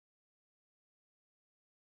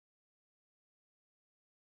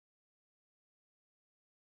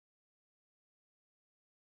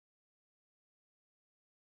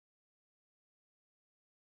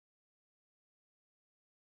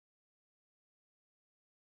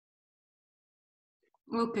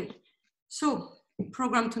Okay, so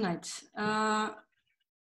program tonight.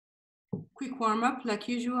 Quick warm up like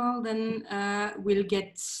usual, then we'll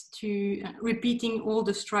get to repeating all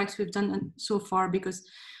the strikes we've done so far, because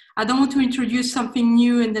I don't want to introduce something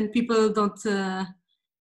new and then people don't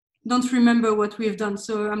remember what we've done.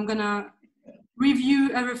 So I'm gonna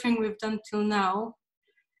review everything we've done till now.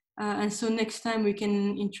 And so next time we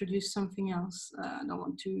can introduce something else. I don't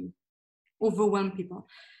want to overwhelm people.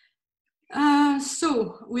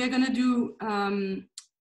 So we are gonna do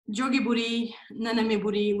Jogi-buri,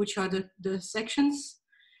 Naname-buri, which are the sections.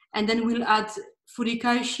 And then we'll add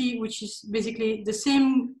Furikaishi, which is basically the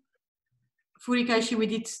same Furikaishi we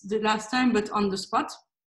did the last time, but on the spot.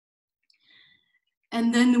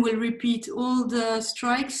 And then we'll repeat all the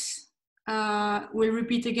strikes. We'll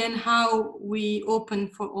repeat again how we open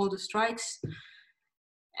for all the strikes.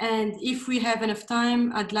 And if we have enough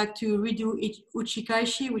time, I'd like to redo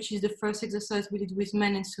Uchikaishi, which is the first exercise we did with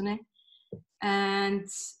Men and Sune. And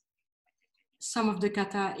some of the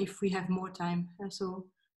kata if we have more time. So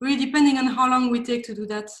really depending on how long we take to do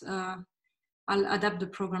that, I'll adapt the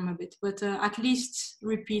program a bit, but at least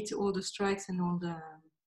repeat all the strikes and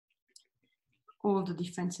all the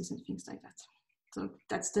defenses and things like that. So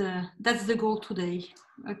that's the goal today.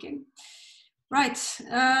 Okay, right.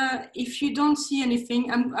 If you don't see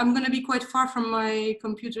anything, I'm gonna be quite far from my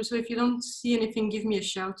computer, so if you don't see anything, give me a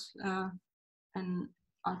shout, and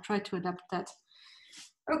I'll try to adapt that.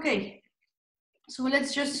 Okay, so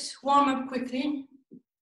let's just warm up quickly.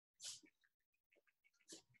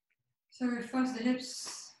 So first the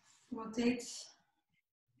hips rotate.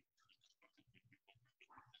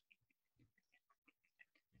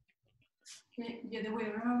 Okay, the other way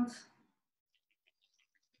around.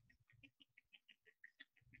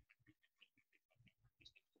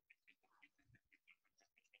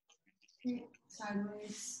 Okay,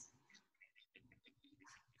 sideways.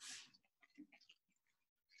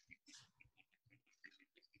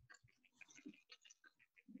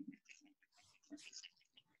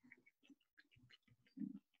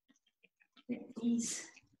 Okay, ease.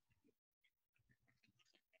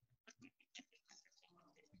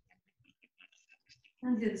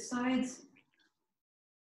 And the other side.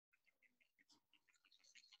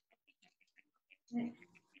 Okay.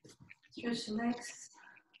 Stretch the legs.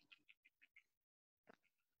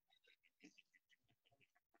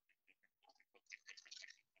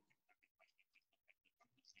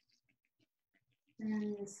 And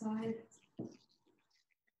the other side.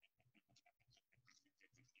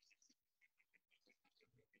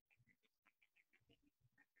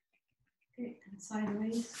 Okay, and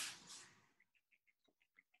sideways.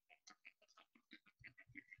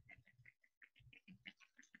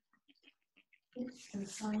 Okay, and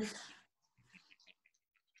side.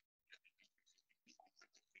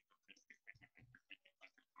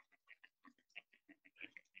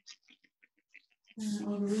 And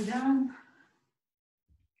all the way down.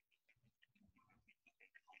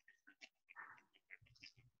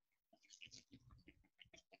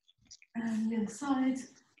 And the other side.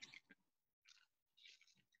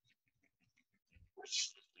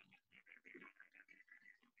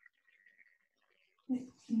 Okay,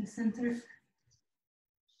 in the center.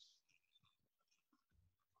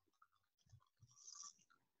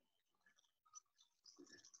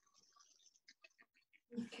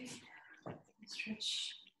 Okay,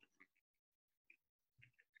 stretch.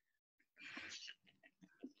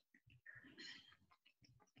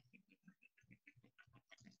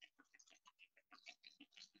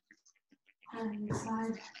 And the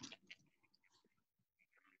side.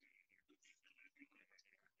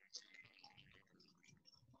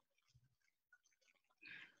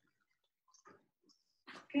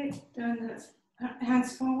 Okay, turn the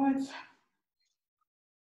hands forward.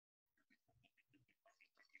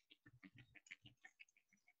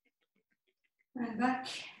 And back.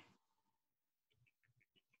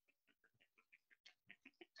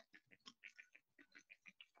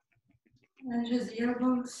 And just the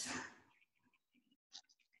elbows.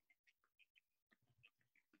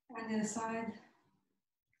 And the other side.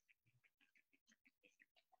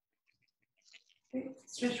 Okay,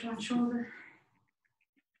 stretch one shoulder.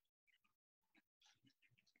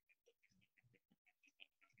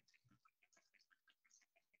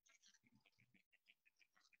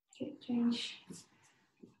 Okay, change.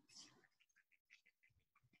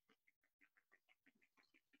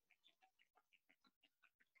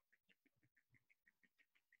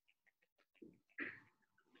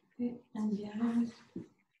 Okay, and behind.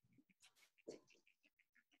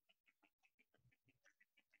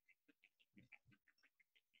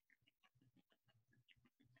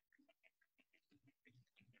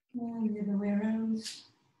 And the other way around.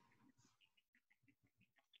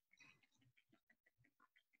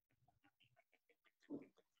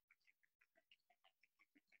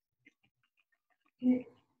 Okay.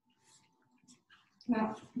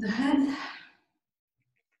 Now the head.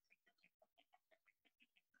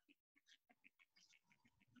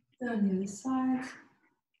 Down the other side.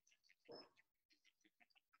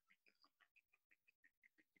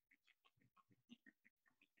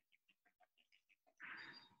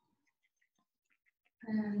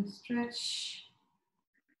 And stretch.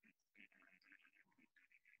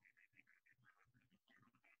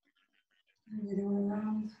 And the other way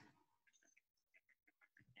around.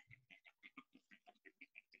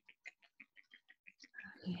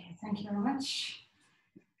 Okay, thank you very much.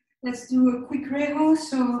 Let's do a quick reho.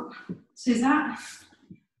 So, César.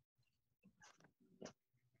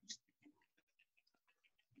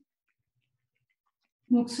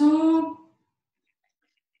 Morceau.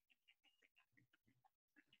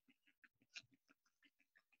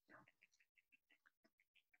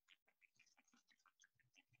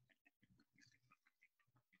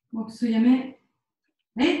 Morceau yame.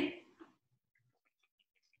 Hey.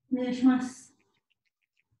 Onegaishimasu.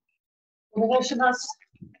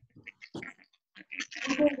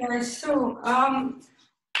 Okay, guys. So,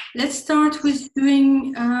 let's start with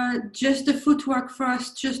doing just the footwork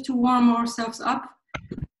first, just to warm ourselves up.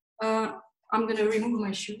 I'm gonna remove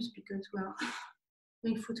my shoes because, well,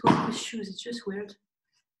 doing footwork with shoes, it's just weird.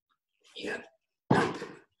 Yeah.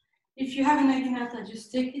 If you have a naginata,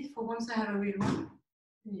 just take it. For once I have a real one.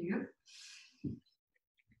 There you go.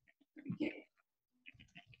 Okay.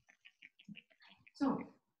 So,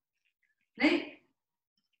 play.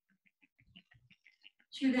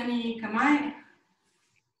 Chudani kamae.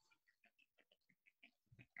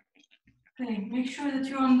 Okay, make sure that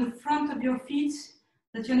you're on the front of your feet,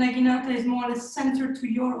 that your naginata is more or less centered to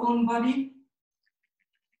your own body.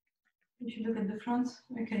 You should look at the front.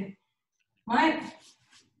 Okay. Mai.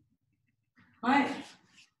 Mai.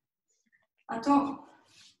 Ato.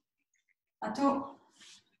 Ato.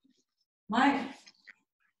 Mai.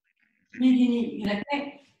 Migi ni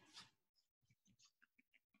irake.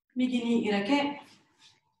 Migi ni irake.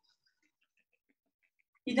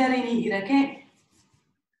 Hidari ni irake.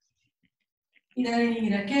 Hidari ni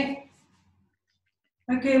irake.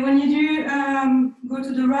 Okay, when you do go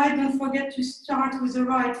to the right, don't forget to start with the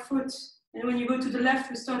right foot. And when you go to the left,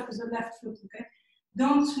 we start with the left foot, okay?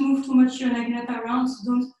 Don't move too much your naginata around,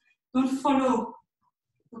 so don't follow.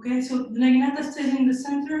 Okay, so the naginata stays in the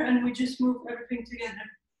center and we just move everything together.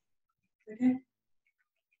 Okay?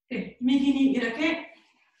 Okay, migi ni irake.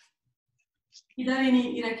 Hidari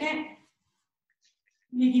ni irake.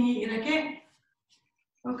 Migi ni irake.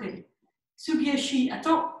 Okay. Tsugiyashi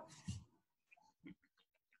ato.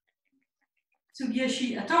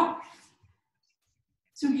 Tsugiyashi ato.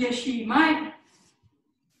 Tsugiyashi mai.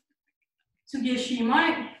 Tsugiyashi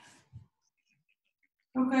mai.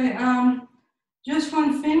 Okay, just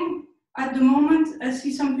one thing. At the moment, I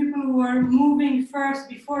see some people who are moving first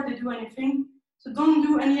before they do anything. So don't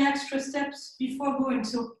do any extra steps before going.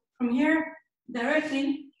 So from here,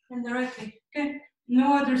 directly and directly. Okay,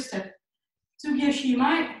 no other step. Tsugiyashi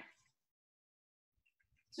mai.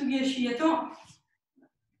 Tsugiyashi ato.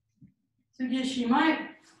 Tsugiyashi mai.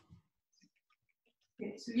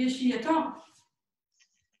 Okay, Tsugiyashi ato.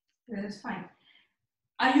 Yeah, that's fine.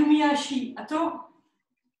 Ayumiyashi ato.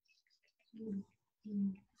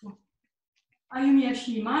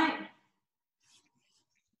 Ayumiyashi mai.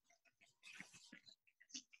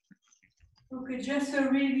 Okay, just a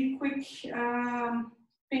really quick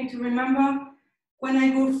thing to remember. When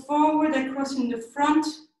I go forward, I cross in the front.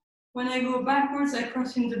 When I go backwards, I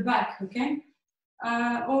cross in the back, okay?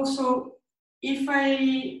 Also,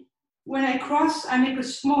 when I cross, I make a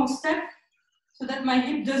small step so that my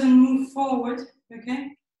hip doesn't move forward,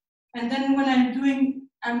 okay? And then when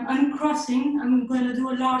I'm uncrossing, I'm going to do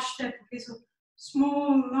a large step, okay? So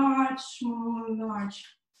small, large,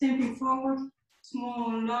 same thing forward,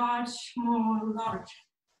 small, large,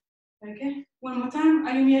 okay? One more time,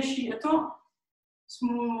 ayumiyashi ato,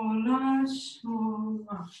 small, large,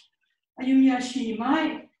 ayumiyashi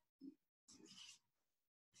mai.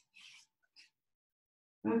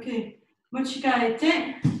 Okay,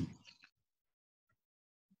 mochikaete.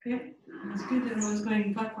 Okay, that's good. Everyone's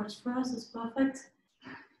going backwards first. That's perfect.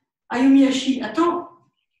 Ayumiyashi ato.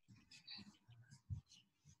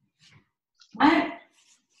 Mai.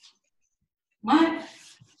 Mai.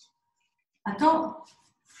 Ato.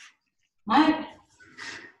 Mai.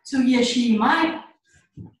 Tsugiyashi mai.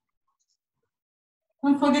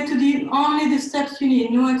 Don't forget to do only the steps you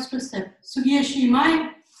need, no extra step. Tsugiyashi mai.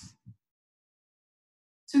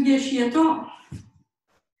 Tsugi Shiato.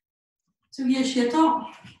 Tsugi Shiato.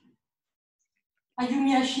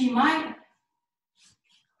 Ayumi Ashi Mai.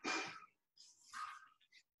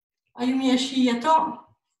 Ayumi Ashi Yato.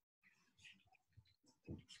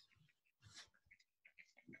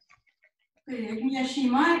 Okay, Ayumi Ashi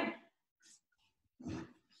Mai.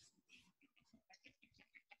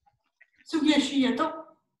 Tsugi Ashi Yato.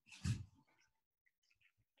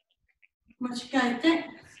 Machikaete.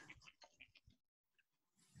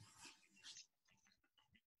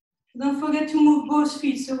 Don't forget to move both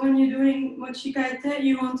feet. So when you're doing Machikaete,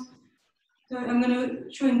 you want to, I'm going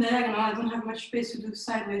to show in diagonal. I don't have much space to do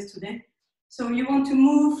sideways today. So you want to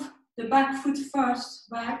move the back foot first,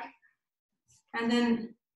 back, and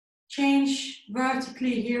then change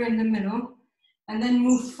vertically here in the middle, and then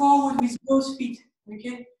move forward with both feet,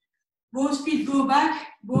 okay? Both feet go back,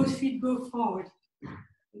 both feet go forward,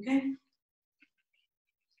 okay?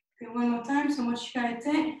 Okay, one more time, so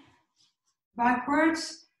Mochikaete,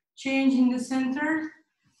 backwards, change in the center,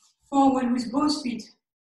 forward with both feet.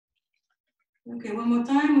 Okay, one more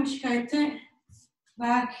time, Mochikaete,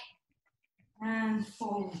 back and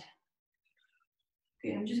forward.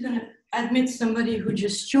 Okay, I'm just gonna admit somebody who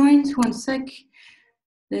just joined, 1 sec.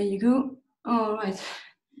 There you go, all right.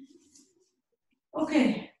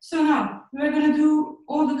 Okay, so now we're gonna do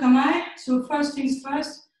all the kamae. So first things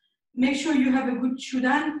first, make sure you have a good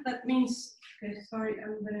chudan. That means, okay, sorry,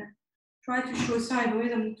 I'm gonna try to show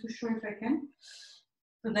sideways. I'm not too sure if I can.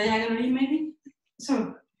 So diagonally maybe.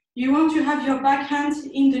 So you want to have your back hand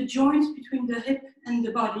in the joint between the hip and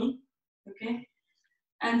the body, okay?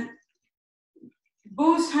 And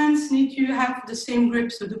both hands need to have the same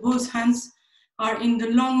grip. So the both hands are in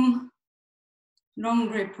the long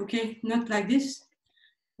grip, okay? Not like this,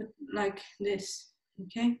 but like this,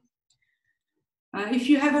 okay? If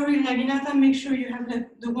you have a real naginata, make sure you have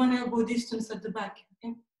the 1 elbow distance at the back,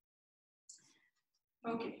 okay?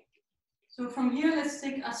 Okay, so from here, let's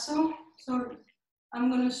take aso. So I'm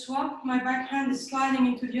gonna swap, my back hand is sliding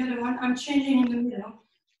into the other one. I'm changing in the middle.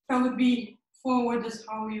 If I would be forward, that's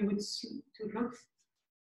how you would look.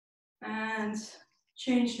 And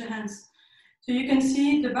change the hands. So you can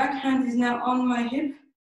see the back hand is now on my hip,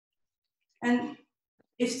 and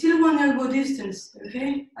it's still 1 elbow distance,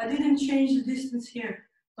 okay? I didn't change the distance here,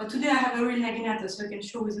 but today I have a real naginata, so I can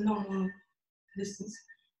show with a normal distance.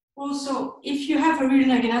 Also, if you have a real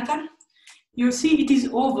naginata, you'll see it is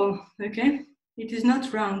oval, okay? It is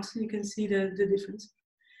not round, you can see the difference.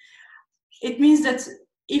 It means that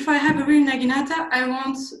if I have a real naginata, I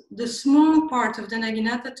want the small part of the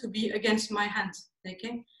naginata to be against my hand,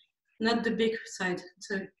 okay? Not the big side.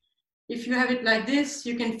 So if you have it like this,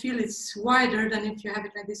 you can feel it's wider than if you have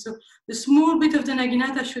it like this. So the small bit of the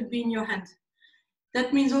naginata should be in your hand.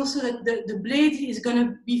 That means also that the blade is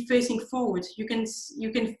gonna be facing forward. You can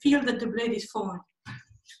feel that the blade is forward.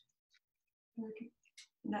 Okay.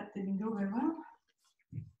 That didn't go very well.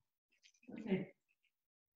 Okay.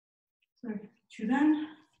 So chudan,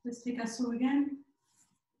 let's take aso again.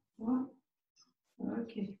 One.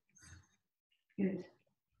 Okay. Good.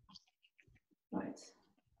 Right.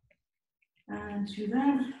 And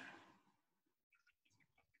chudan.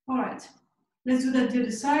 All right. Let's do that the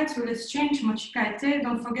other side. So let's change Mochikaete.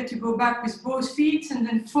 Don't forget to go back with both feet and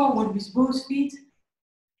then forward with both feet.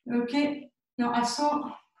 Okay. Now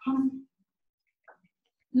aso. Come.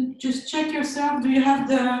 Just check yourself. Do you have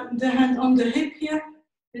the hand on the hip here?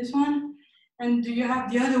 This one? And do you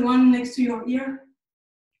have the other one next to your ear?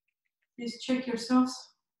 Please check yourselves.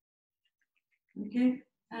 Okay.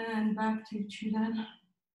 And back to chudan.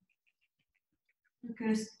 Okay,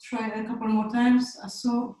 let's try a couple more times.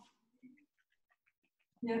 Aso.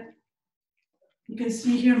 Yeah. You can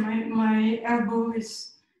see here my elbow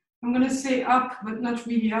is, I'm gonna say up, but not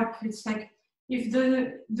really up. It's like if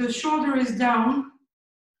the shoulder is down,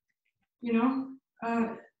 you know,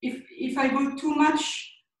 if I go too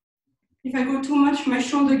much, my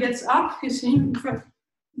shoulder gets up, you see.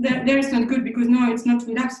 There is not good because now it's not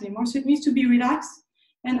relaxed anymore. So it needs to be relaxed.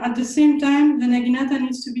 And at the same time, the naginata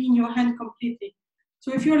needs to be in your hand completely.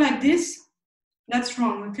 So if you're like this, that's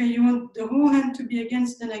wrong, okay? You want the whole hand to be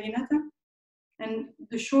against the naginata and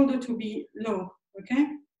the shoulder to be low, okay?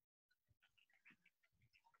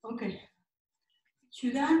 Okay.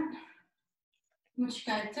 Chudan,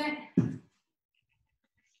 Mochikaete.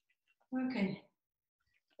 Okay.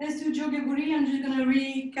 Let's do Jogeburi. I'm just gonna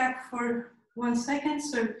recap for 1 second.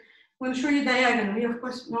 So we'll show you diagonally. Of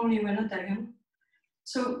course, normally we're not diagonal.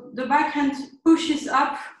 So the back hand pushes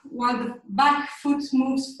up while the back foot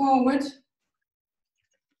moves forward.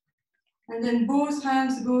 And then both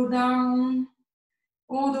hands go down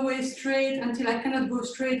all the way straight until I cannot go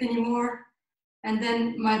straight anymore. And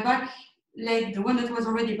then my back leg, the one that was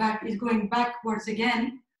already back, is going backwards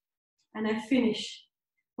again. And I finish.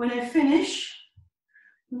 When I finish,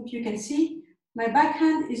 if you can see, my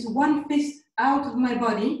backhand is one fist out of my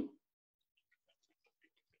body.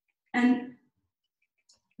 And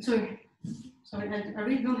sorry, I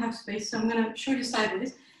really don't have space, so I'm gonna show you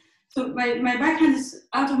sideways. So my backhand is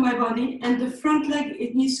out of my body, and the front leg,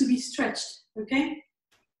 it needs to be stretched, okay?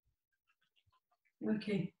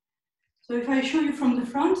 Okay, so if I show you from the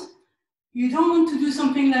front, you don't want to do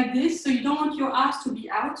something like this, so you don't want your ass to be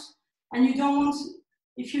out, and you don't want,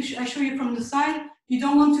 if I show you from the side, you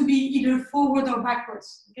don't want to be either forward or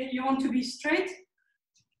backwards, okay? You want to be straight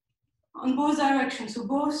on both directions, so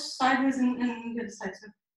both sideways and the other side, so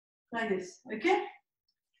like this, okay?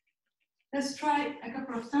 Let's try a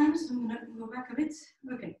couple of times. I'm gonna go back a bit.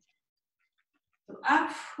 Okay. So up,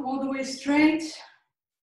 all the way straight,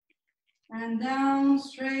 and down,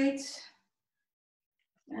 straight,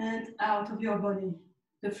 and out of your body.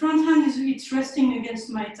 The front hand it's resting against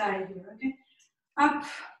my thigh here, okay? Up,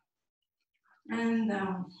 and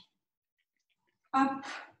down. Up,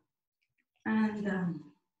 and down.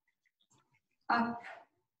 Up,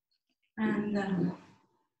 and down.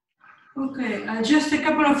 Okay, just a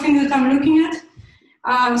couple of things that I'm looking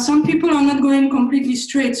at. Some people are not going completely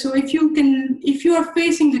straight. So if you are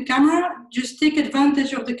facing the camera, just take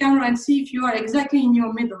advantage of the camera and see if you are exactly in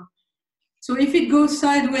your middle. So if it goes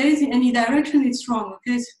sideways in any direction, it's wrong,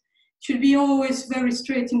 okay? It should be always very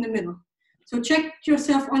straight in the middle. So check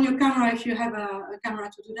yourself on your camera if you have a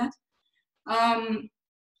camera to do that.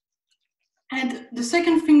 And the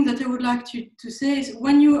second thing that I would like to say is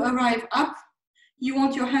when you arrive up, you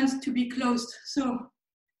want your hands to be closed. So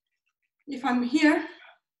if I'm here,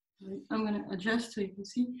 I'm gonna adjust so you can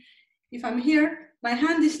see. If I'm here, my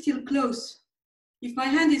hand is still closed. If my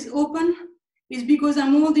hand is open, it's because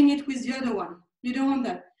I'm holding it with the other one. You don't want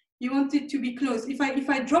that. You want it to be closed. If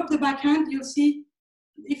I drop the backhand, you'll see,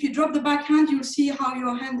 if you drop the backhand, you'll see how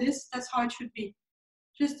your hand is. That's how it should be.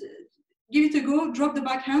 Just give it a go, drop the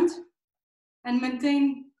backhand, and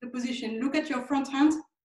maintain the position. Look at your front hand.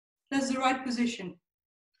 That's the right position.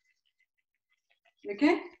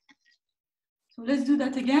 Okay? So let's do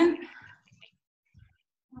that again.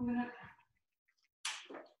 I'm gonna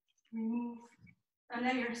remove a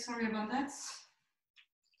layer, sorry about that.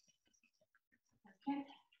 Okay.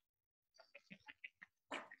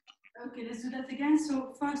 Okay, let's do that again.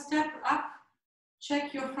 So first step up,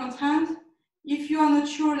 check your front hand. If you are not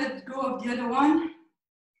sure, let go of the other one.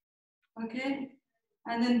 Okay,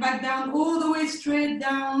 and then back down, all the way straight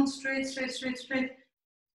down, straight,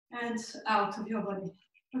 and out of your body.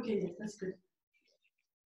 Okay, yes, that's good.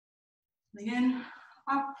 Again,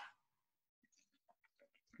 up,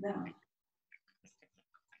 down,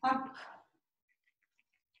 up,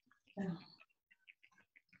 down,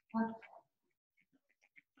 up,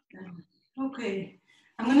 down. Okay,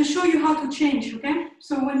 I'm going to show you how to change, okay?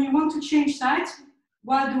 So when you want to change sides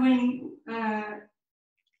while doing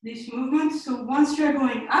this movement, so once you're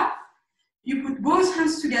going up, you put both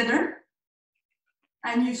hands together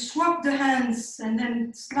and you swap the hands and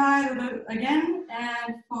then slide again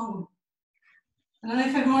and forward. I don't know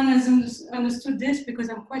if everyone has understood this because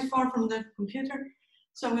I'm quite far from the computer.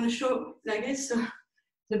 So I'm going to show like this. So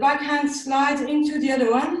the back hand slides into the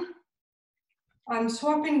other one. I'm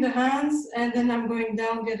swapping the hands and then I'm going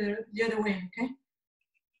down the other way, okay?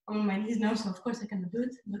 I'm on my knees now, so of course I cannot do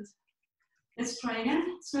it, but let's try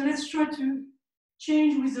again. So let's try to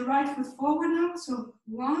change with the right foot forward now. So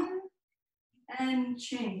one and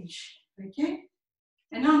change, okay?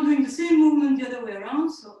 And now I'm doing the same movement the other way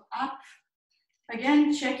around. So up.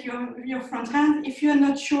 Again, check your front hand. If you're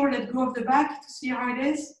not sure, let go of the back to see how it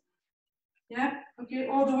is. Yeah, okay,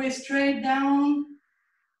 all the way straight down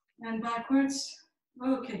and backwards.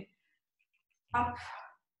 Okay, up,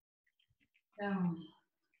 down,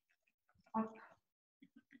 up,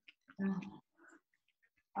 down,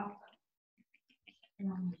 up,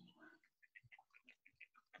 down.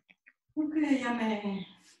 Okay, yummy.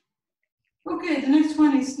 Okay, the next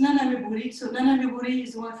one is Nana Miburi. So Nana Miburi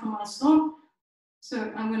is the one from Aso.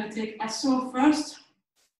 So I'm gonna take Aso first.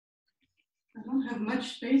 I don't have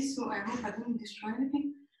much space, so I hope I don't destroy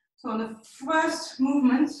anything. So on the first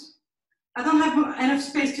movement, I don't have enough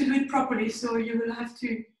space to do it properly, so you will have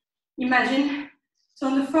to imagine. So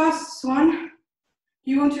on the first one,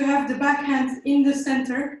 you want to have the back hand in the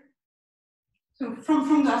center. So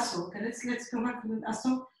from the Aso, okay, let's go back to the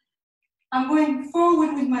Aso. I'm going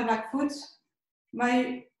forward with my back foot.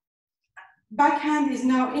 My back hand is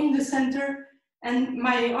now in the center, and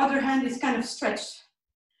my other hand is kind of stretched.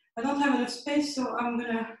 I don't have enough space, so I'm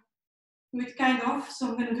gonna with kind of, so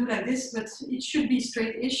I'm gonna do like this, but it should be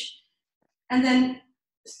straight-ish. And then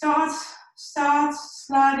start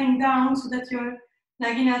sliding down so that your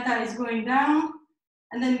naginata is going down.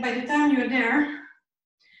 And then by the time you're there,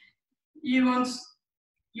 you want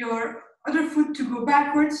your other foot to go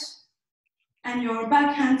backwards and your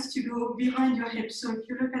back hand to go behind your hip. So if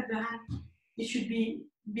you look at the hand, it should be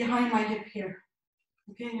behind my hip here.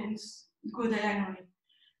 Okay, and go diagonally.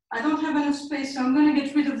 I don't have enough space, so I'm going to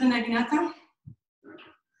get rid of the naginata.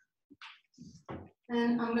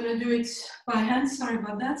 And I'm going to do it by hand, sorry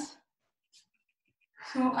about that.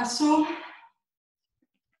 So asso.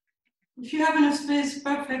 If you have enough space,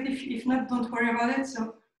 perfect. If not, don't worry about it.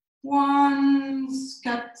 So one,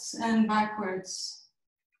 cut and backwards.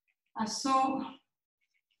 Asso.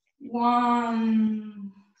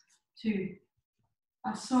 1, 2.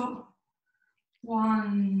 Asso.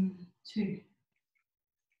 1, 2.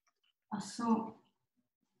 Asso.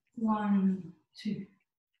 1, 2.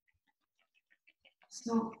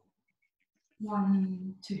 So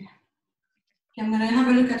 1, 2. Okay, I'm gonna have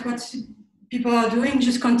a look at what people are doing.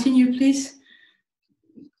 Just continue, please.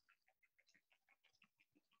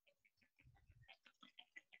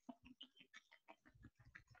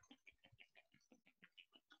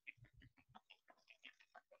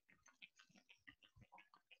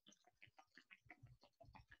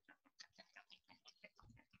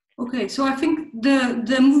 Okay, so I think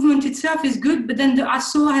the movement itself is good, but then the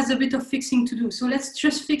asso has a bit of fixing to do. So let's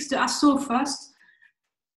just fix the asso first.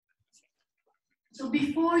 So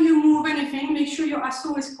before you move anything, make sure your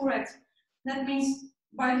asso is correct. That means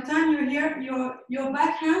by the time you're here, your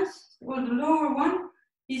back hand, or the lower one,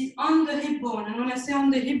 is on the hip bone. And when I say on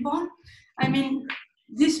the hip bone, I mean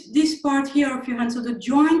this part here of your hand. So the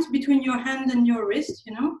joint between your hand and your wrist,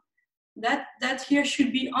 you know, that here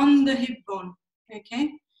should be on the hip bone,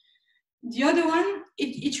 okay? The other one,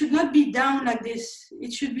 it should not be down like this.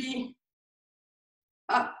 It should be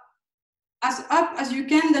up as you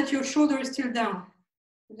can, that your shoulder is still down,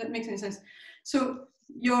 if that makes any sense. So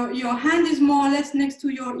your hand is more or less next to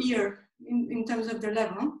your ear in terms of the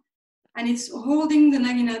level, and it's holding the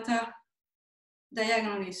naginata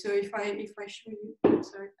diagonally. So if I show you,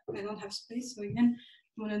 sorry, I don't have space, so again,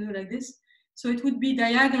 I'm gonna do like this. So it would be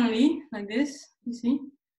diagonally like this, you see?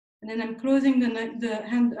 And then I'm closing the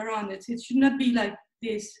hand around it. It should not be like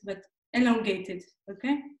this, but elongated,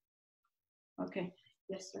 okay? Okay,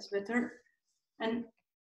 yes, that's better. And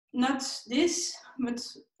not this, but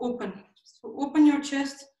open. So open your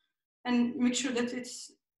chest and make sure that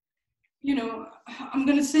it's, you know, I'm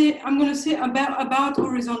gonna say about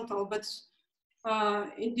horizontal, but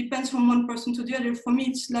it depends from one person to the other. For me,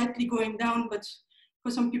 it's slightly going down, but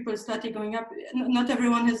for some people, it's slightly going up. Not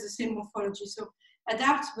everyone has the same morphology, so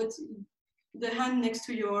adapt, but the hand next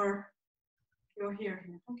to your here,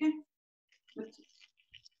 okay? But,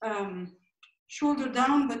 shoulder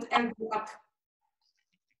down, but elbow up.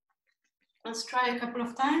 Let's try a couple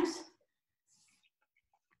of times.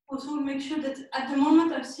 Also make sure that at the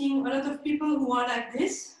moment I'm seeing a lot of people who are like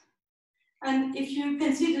this. And if you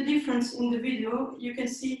can see the difference in the video, you can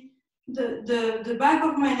see the back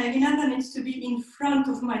of my naginata needs to be in front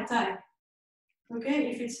of my thigh.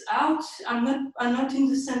 Okay, if it's out, I'm not in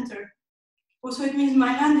the center. Also, it means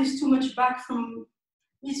my hand is too much back from,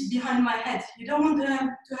 it's behind my head. You don't want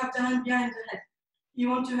to have the hand behind the head. You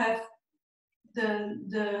want to have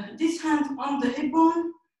this hand on the hip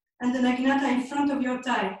bone and the naginata in front of your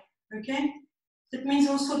thigh, okay? That means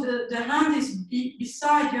also the hand is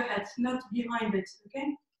beside your head, not behind it,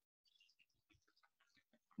 okay?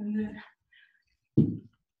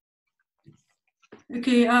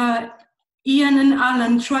 Okay, Ian and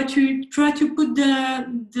Alan, try to put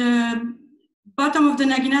the bottom of the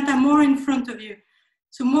naginata more in front of you.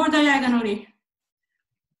 So more diagonally.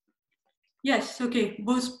 Yes, okay,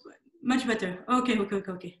 both much better. Okay.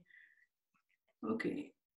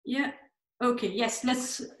 Okay, yeah, okay, yes,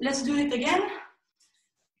 let's do it again.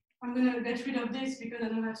 I'm gonna get rid of this because I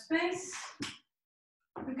don't have space.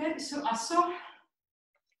 Okay, so asso.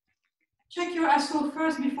 Check your asso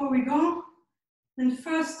first before we go. Then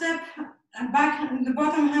first step, back, the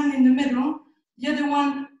bottom hand in the middle. The other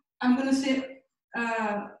one, I'm gonna say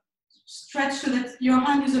stretch so that your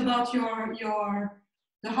hand is about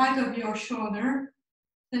the height of your shoulder.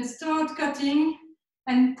 Then start cutting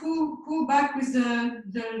and pull back with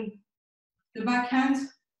the back hand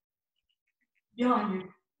behind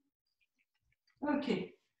you.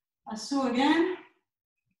 Okay, asso again.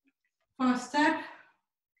 First step,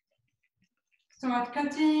 start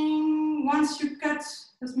cutting. Once you cut,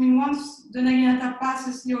 that means once the naginata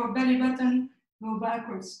passes your belly button, go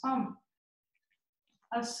backwards.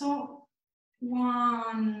 Asso,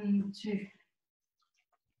 1, 2.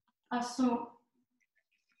 Asso.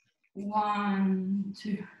 1,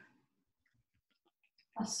 2.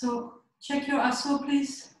 Asso. Check your asso,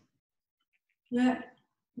 please. Yeah.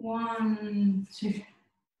 1, 2.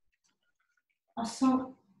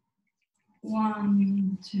 Asso.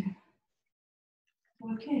 1, 2.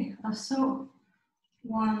 Okay. Asso.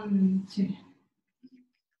 1, 2.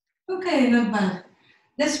 Okay, not bad.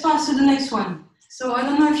 Let's pass to the next one. So I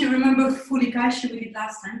don't know if you remember Furikaishi we did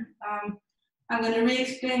last time. I'm going to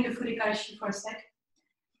re-explain the Furikaishi for a sec.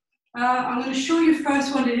 I'm going to show you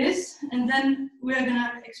first what it is, and then we're going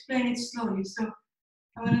to explain it slowly. So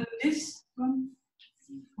I'm going to do this.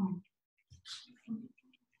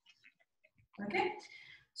 Okay.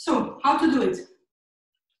 So how to do it?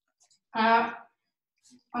 I'm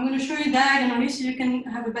going to show you diagonally so you can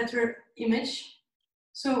have a better image.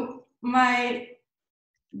 So my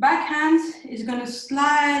back hand is going to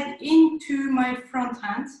slide into my front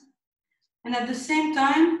hand. And at the same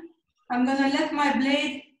time, I'm going to let my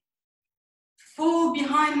blade fall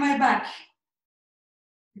behind my back.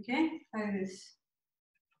 Okay, like this.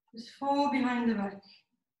 Just fall behind the back.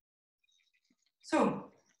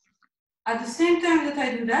 So, at the same time that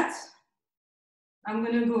I do that, I'm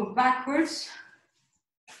going to go backwards.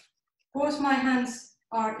 Both my hands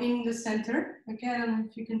are in the center. Okay, I don't know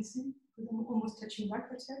if you can see, because I'm almost touching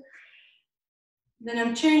backwards here. Then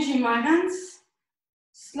I'm changing my hands,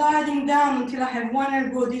 sliding down until I have 1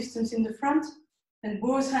 elbow distance in the front, and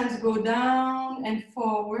both hands go down and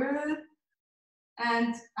forward,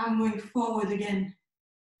 and I'm going forward again.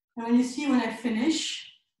 And when you see when I finish,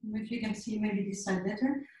 if you can see maybe this side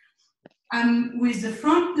better, I'm with the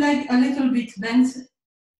front leg a little bit bent,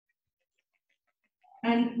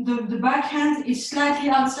 and the back hand is slightly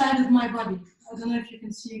outside of my body. I don't know if you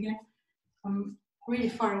can see again. I'm really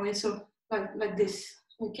far away, so like this,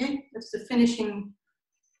 okay? That's the finishing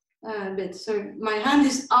bit. So my hand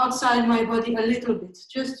is outside my body a little bit,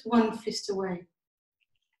 just 1 fist away,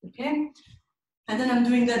 okay? And then I'm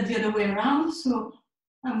doing that the other way around, so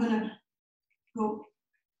I'm gonna go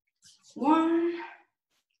 1,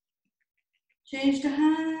 change the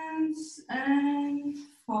hands, and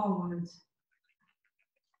forward.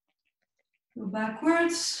 Go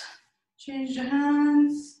backwards, change the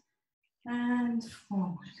hands, and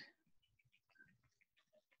forward.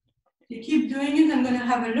 You keep doing it, I'm gonna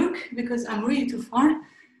have a look because I'm really too far.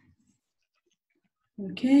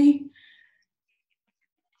 Okay.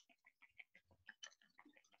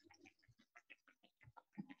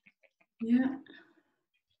 Yeah.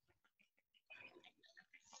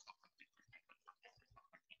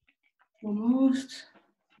 Almost.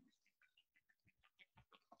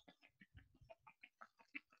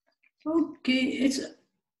 Okay, it's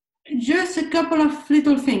just a couple of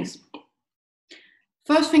little things.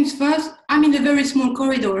 First things first, I'm in a very small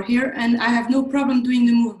corridor here and I have no problem doing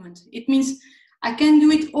the movement. It means I can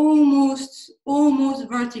do it almost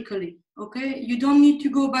vertically, okay? You don't need to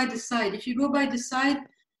go by the side. If you go by the side,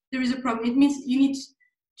 there is a problem. It means you need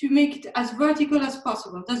to make it as vertical as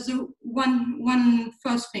possible. That's the one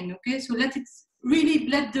first thing, okay? So let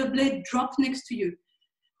the blade drop next to you.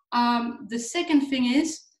 The second thing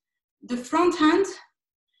is the front hand,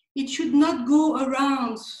 it should not go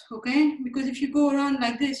around, okay? Because if you go around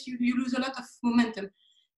like this, you lose a lot of momentum.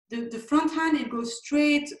 The front hand, it goes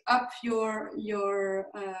straight up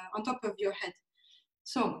on top of your head.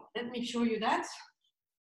 So let me show you that.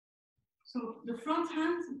 So the front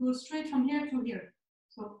hand goes straight from here to here.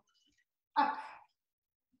 So up,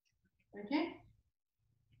 okay?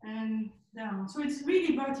 And down. So it's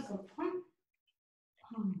really vertical.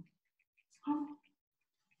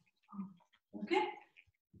 Okay?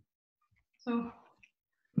 So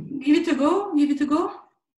give it a go, give it a go.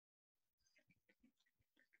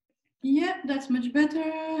 Yeah, that's much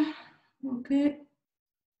better. Okay,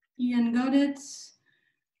 Ian got it.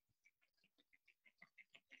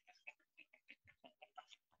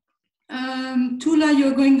 Tula,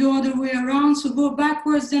 you're going the other way around, so go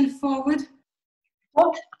backwards, then forward.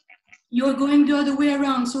 What? You're going the other way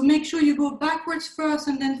around, so make sure you go backwards first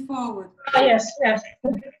and then forward. Yes, yes.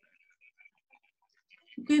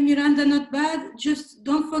 Okay, Miranda, not bad. Just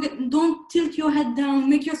don't forget, don't tilt your head down.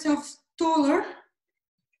 Make yourself taller.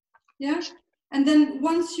 Yeah, and then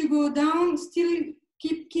once you go down, still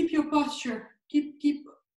keep your posture. Keep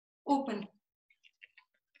open.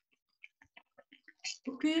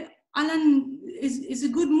 Okay, Alan is a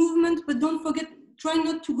good movement, but don't forget, try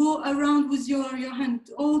not to go around with your hand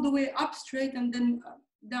all the way up straight and then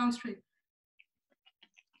down straight.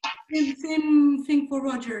 Same thing for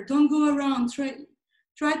Roger. Don't go around.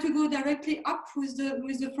 Try to go directly up with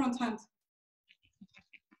the front hand.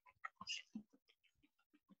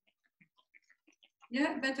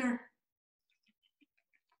 Yeah, better.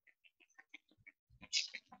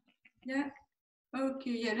 Yeah.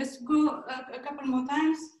 Okay, yeah, let's go a couple more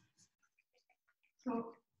times.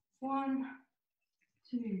 So 1,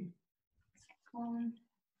 2, 1,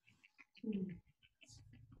 2,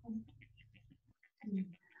 1, 2.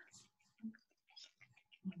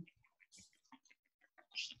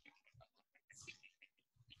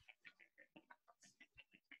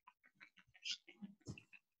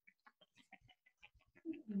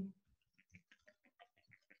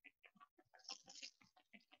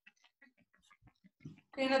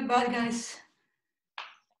 Okay, not bad, guys.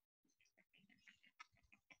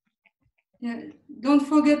 Yeah, don't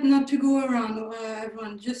forget not to go around,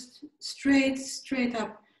 everyone. Just straight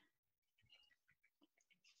up.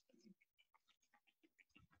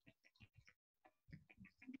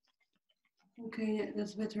 Okay, yeah,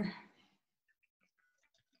 that's better.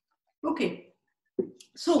 Okay,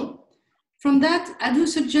 so from that, I do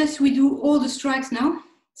suggest we do all the strikes now.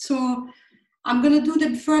 So I'm gonna do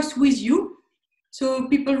them first with you, so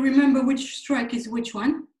people remember which strike is which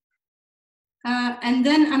one. And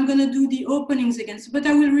then I'm gonna do the openings again, but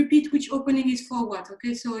I will repeat which opening is for what,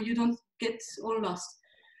 okay? So you don't get all lost.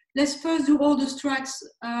 Let's first do all the strikes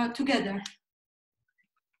together.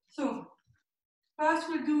 So first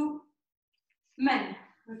we'll do men,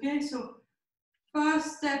 okay? So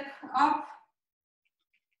first step up,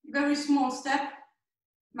 very small step.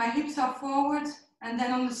 My hips are forward, and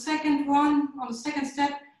then on the second one, on the second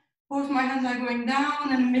step, both my hands are going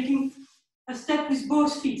down and making a step with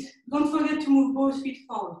both feet. Don't forget to move both feet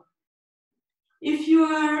forward. If you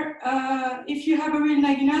have a real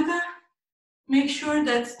naginata, make sure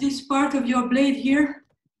that this part of your blade here,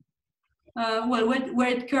 well, where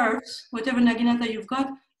it curves, whatever naginata you've got,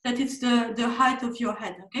 that it's the height of your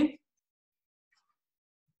head, okay?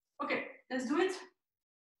 Okay, let's do it.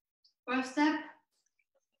 First step,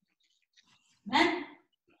 men,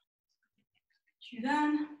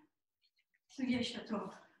 Chudan, Suge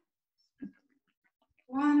Chateau.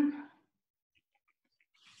 1,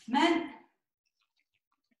 men,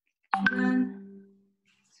 Chudan,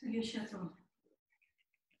 Suge Chateau.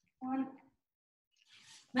 1,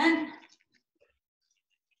 men,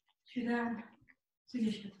 Chudan,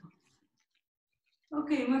 Suge Chateau.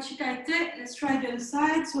 Okay, Machikaite, let's try the other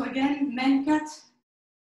side. So again, men cut.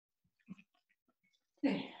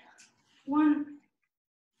 Okay, 1,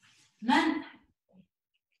 men,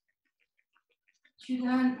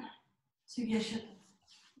 Chudan, Suge Chateau.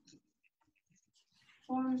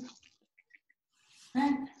 1,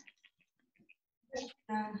 men,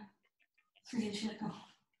 Chudan, Suge Chateau.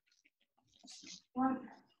 1,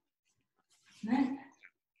 men,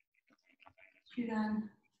 Chudan,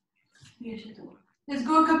 Suge Chateau. Let's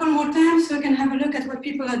go a couple more times so I can have a look at what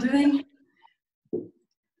people are doing.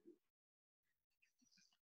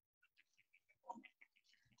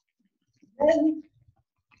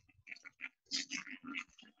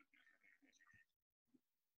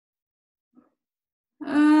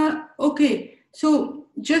 Okay, so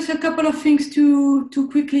just a couple of things to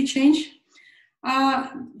quickly change.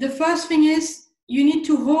 The first thing is you need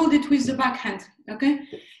to hold it with the backhand, okay?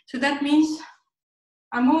 So that means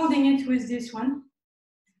I'm holding it with this one,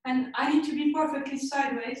 and I need to be perfectly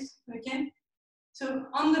sideways, okay? So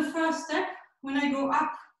on the first step, when I go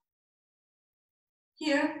up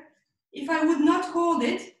here, if I would not hold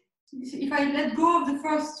it, if I let go of the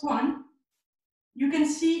first one, you can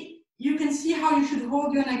see how you should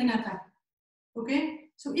hold your naginata, okay?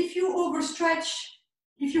 So if you overstretch,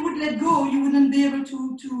 if you would let go, you wouldn't be able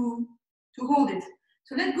to hold it.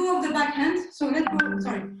 So let go of the back hand. So let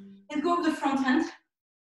go of the front hand.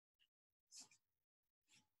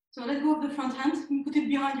 So let go of the front hand and put it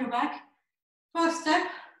behind your back. First step,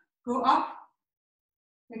 go up,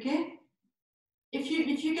 okay? If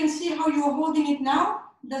you can see how you are holding it now,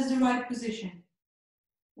 that's the right position,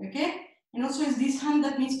 okay? And also it's this hand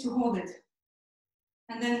that needs to hold it.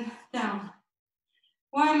 And then down.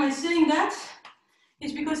 Why am I saying that?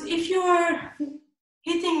 It's because if you are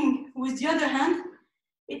hitting with the other hand,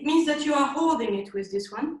 it means that you are holding it with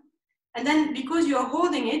this one. And then because you are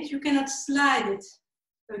holding it, you cannot slide it,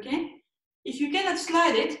 okay? If you cannot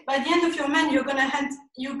slide it, by the end of your man, you're gonna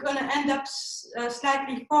end up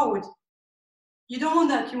slightly forward. You don't want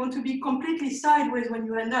that. You want to be completely sideways when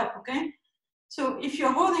you end up, okay? So if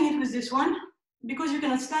you're holding it with this one, because you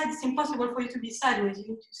cannot slide, it's impossible for you to be sideways. You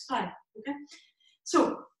need to slide, okay?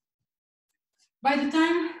 So by the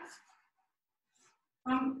time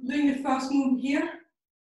I'm doing the first move here,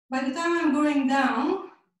 by the time I'm going down,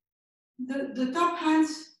 the top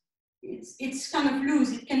hands, it's kind of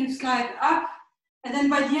loose. It can slide up, and then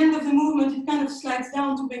by the end of the movement, it kind of slides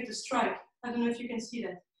down to make the strike. I don't know if you can see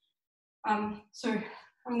that. So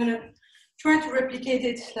I'm gonna try to replicate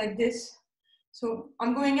it like this. So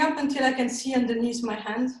I'm going up until I can see underneath my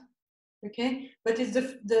hand, okay? But it's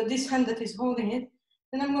this hand that is holding it.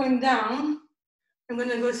 Then I'm going down. I'm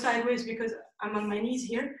gonna go sideways because I'm on my knees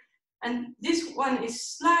here. And this one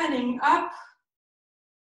is sliding up.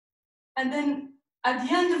 And then at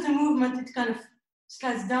the end of the movement, it kind of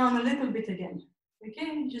slides down a little bit again,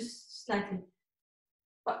 okay? Just slightly.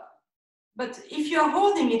 But if you're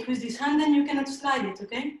holding it with this hand, then you cannot slide it,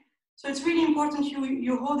 okay? So it's really important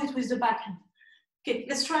you hold it with the back hand. Okay,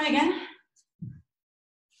 let's try again.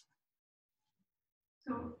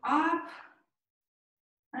 So up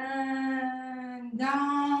and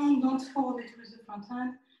down, don't hold it with the front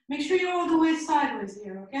hand. Make sure you're all the way sideways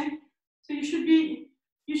here, okay? So you should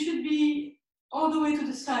be all the way to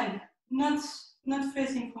the side, not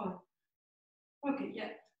facing forward. Okay, yeah.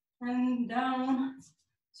 And down,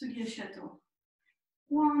 Tsugi Chateau.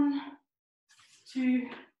 1, 2,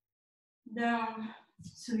 down,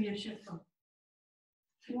 Tsugi Chateau.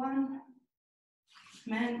 1,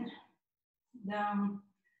 man, down,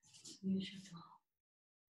 Tsugi Chateau.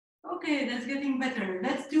 Okay, that's getting better.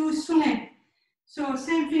 Let's do Sune. So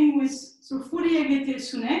same thing with, so fully agate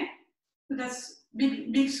Sune. So that's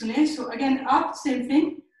big Sune. So again, up, same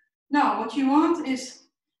thing. Now, what you want is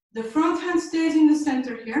the front hand stays in the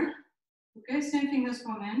center here. Okay, same thing as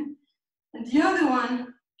for men. And the other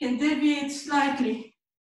one can deviate slightly.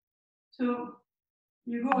 So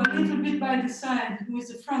you go a little bit by the side with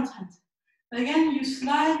the front hand. But again, you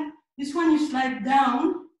slide, this one you slide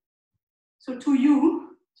down, so to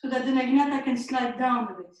you, so that the Naginata can slide down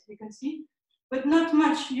a bit, you can see. But not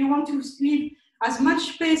much, you want to leave as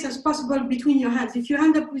much space as possible between your hands. If you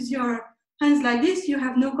end up with your hands like this, you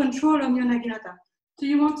have no control on your Naginata. So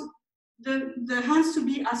you want the hands to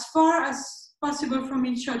be as far as possible from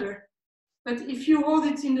each other. But if you hold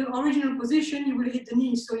it in the original position, you will hit the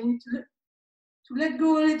knees. So you need to let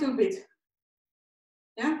go a little bit.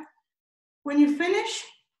 Yeah. When you finish,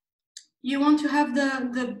 you want to have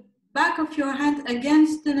the back of your hand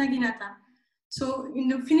against the Naginata. So in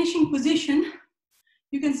the finishing position,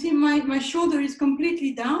 you can see my shoulder is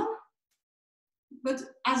completely down, but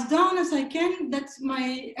as down as I can, that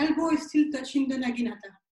my elbow is still touching the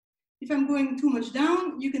Naginata. If I'm going too much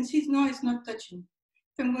down, you can see now it's not touching.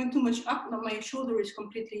 If I'm going too much up, now my shoulder is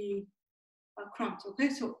completely cramped, okay?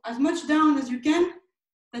 So as much down as you can,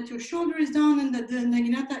 that your shoulder is down and that the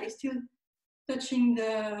Naginata is still touching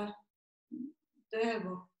the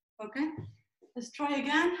elbow, okay? Let's try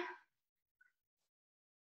again.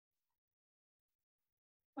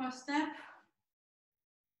 First step.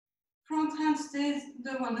 Front hand stays,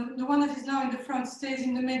 the one that is now in the front stays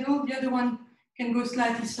in the middle, the other one can go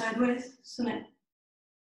slightly sideways. Sune.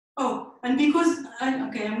 Oh, and because,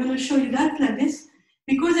 okay, I'm gonna show you that like this.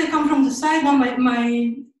 Because I come from the side, now my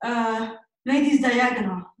blade is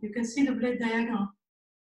diagonal. You can see the blade diagonal.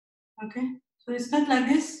 Okay, so it's not like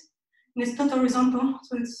this, and it's not horizontal,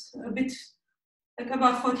 so it's a bit like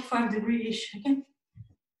about 45 degrees-ish, okay?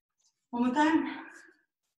 One more time.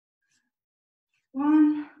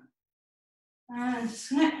 1, and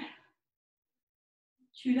Sune.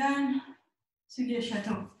 Chudan, Tsugi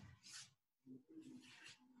Chateau.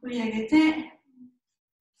 Oyagete,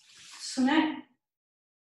 Sune,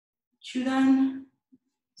 Chudan,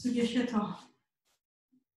 Tsugi Chateau.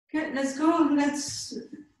 Okay, let's go.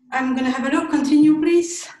 I'm gonna have a look. Continue,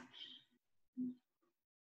 please.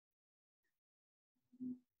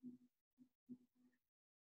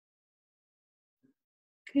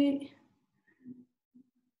 Okay.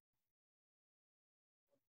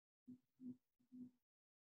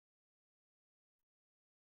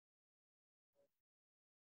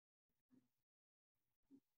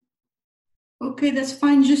 Okay, that's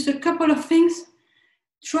fine. Just a couple of things.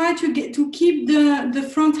 Try to keep the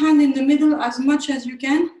front hand in the middle as much as you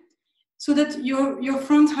can, so that your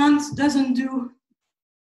front hand doesn't do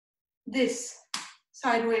this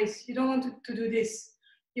sideways. You don't want to do this.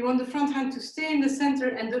 You want the front hand to stay in the center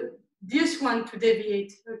and this one to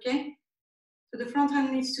deviate, okay? So the front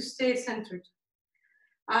hand needs to stay centered.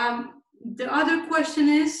 The other question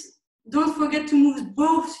is, don't forget to move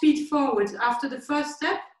both feet forward. After the first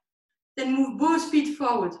step, then move both feet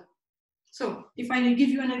forward. So if I give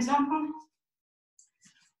you an example.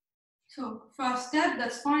 So first step,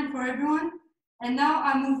 that's fine for everyone. And now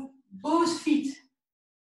I move both feet.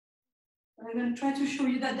 I'm going to try to show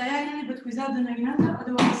you that diagonally, but without the Naginata,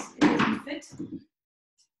 otherwise it doesn't fit.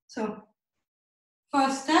 So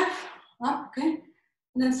first step, okay.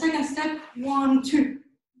 And then second step, 1, 2.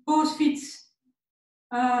 Both feet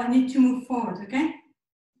need to move forward, okay?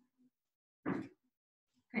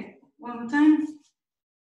 Okay, One more time.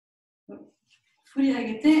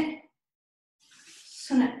 Furiagete.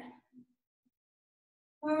 Sune.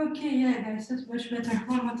 Okay, yeah, guys, that's much better.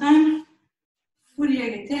 One more time.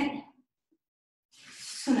 Furiagete.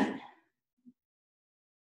 Sune.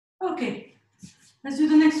 Okay, let's do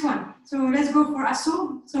the next one. So let's go for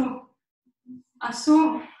asso. So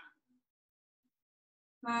asso.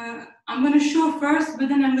 I'm going to show first, but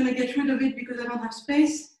then I'm going to get rid of it because I don't have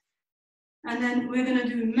space. And then we're going to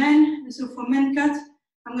do men. So for men cut,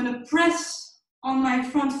 I'm going to press on my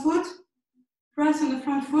front foot. Press on the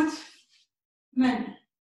front foot. Men.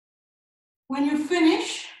 When you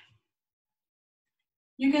finish,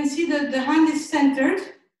 you can see that the hand is centered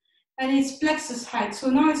and it's plexus height. So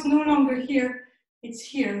now it's no longer here, it's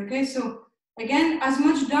here, okay? So again, as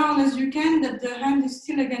much down as you can, that the hand is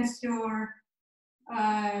still against your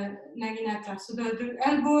naginata. So the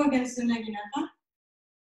elbow against the naginata.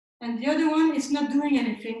 And the other one is not doing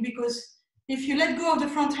anything because if you let go of the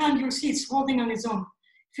front hand, you'll see it's holding on its own.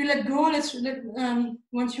 If you let go,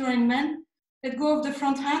 once you're in men, let go of the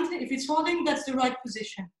front hand. If it's holding, that's the right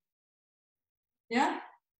position. Yeah?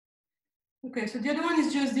 Okay, so the other one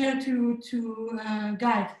is just there to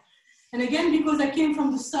guide. And again, because I came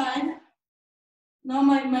from the side, now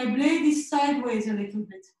my blade is sideways a little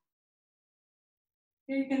bit.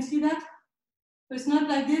 Okay, you can see that? So it's not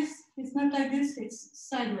like this, it's not like this, it's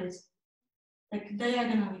sideways, like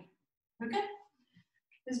diagonally. Okay?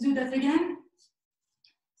 Let's do that again.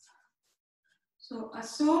 So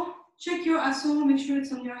asso, check your asso, make sure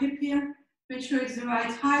it's on your hip here, make sure it's the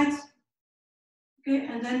right height. Okay,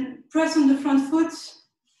 and then press on the front foot,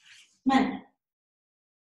 men.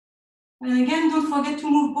 And again, don't forget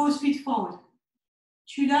to move both feet forward.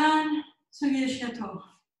 Chudan, tsugi shiato.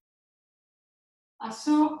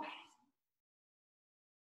 Asso,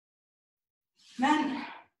 men.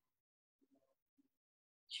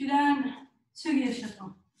 Chudan, tsugi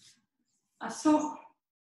shiato. Asso,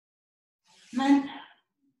 men.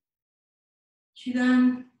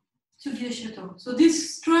 Chudan, tsugi shiato. So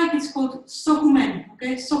this strike is called sokumen,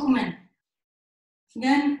 okay? Sokumen.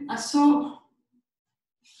 Again, asso,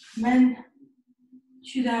 men,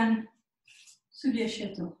 chudan, tsugi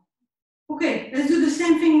shiato. Okay, let's do the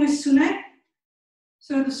same thing with sune.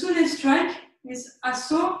 So the sune strike is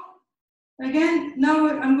asso. Again, now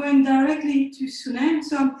I'm going directly to sune.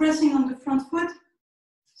 So I'm pressing on the front foot,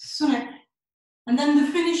 sune. And then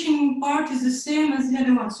the finishing part is the same as the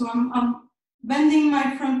other one. So I'm bending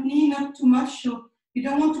my front knee, not too much. So you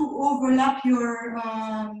don't want to overlap your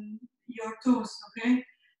toes, okay?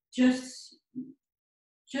 Just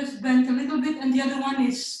bend a little bit, and the other one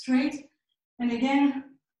is straight. And again,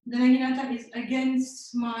 the naginata is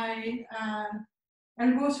against my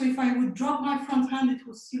elbow, so if I would drop my front hand, it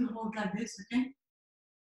will still hold like this, okay?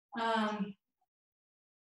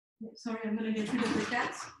 Sorry, I'm gonna get rid of the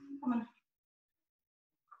cat. Come on.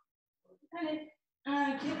 Okay.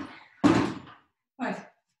 Right.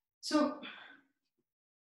 So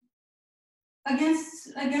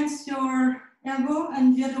against your elbow,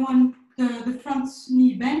 and the other one, the front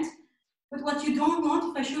knee bent. But what you don't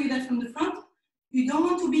want, if I show you that from the front, you don't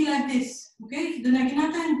want to be like this, okay? If the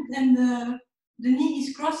naginata and the knee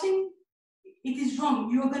is crossing, it is wrong.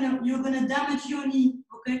 You're gonna damage your knee,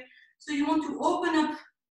 okay? So you want to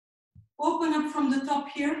open up from the top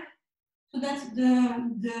here, so that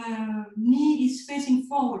the knee is facing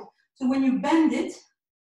forward. So when you bend it,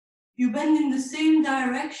 you bend in the same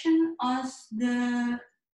direction as the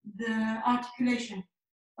articulation.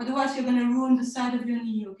 Otherwise, you're gonna ruin the side of your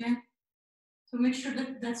knee, okay? So make sure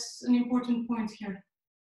that that's an important point here.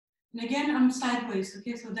 And again, I'm sideways,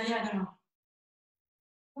 okay? So diagonal.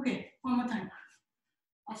 Okay, one more time.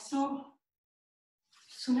 Asso,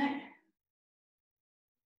 sune,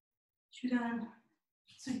 chudan,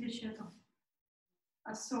 tsugi shiato.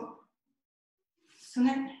 Asso,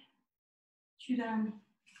 sune, chudan,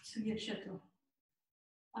 tsugi shiato.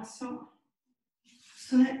 Asso,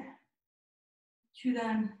 sune,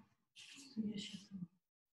 chudan, tsugi shiato.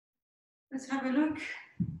 Let's have a look.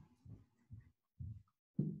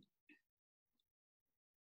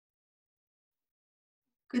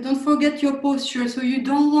 Okay, don't forget your posture. So you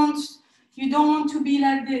don't want to be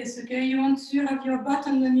like this, okay? You want to have your butt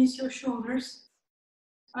underneath your shoulders.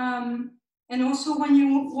 And also when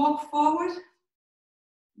you walk forward,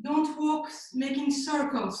 don't walk making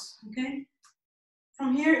circles, okay?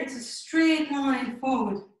 From here, it's a straight line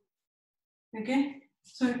forward, okay?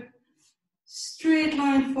 So straight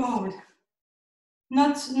line forward,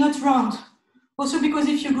 not round. Also because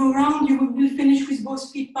if you go round, you will finish with both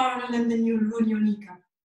feet parallel and then you'll ruin your kneecap.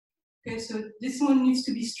 Okay, so this one needs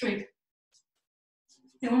to be straight.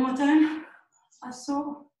 Okay, one more time.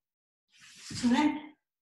 Asso, Sune,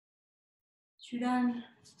 Chudan,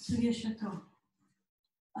 Sugi Chateau.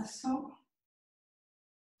 Asso,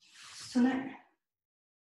 Sune,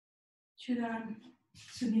 Chudan,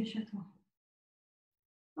 Sugi Chateau.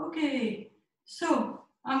 Okay, so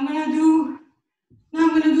now I'm gonna do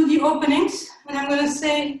the openings, and I'm gonna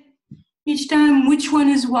say each time which one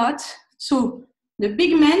is what. So the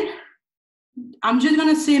big men, I'm just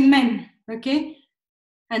gonna say men, okay?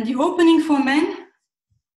 And the opening for men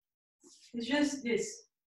is just this,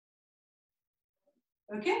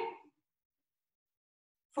 okay?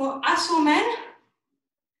 For asso men,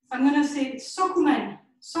 I'm gonna say sokumen.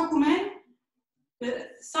 Sokumen, the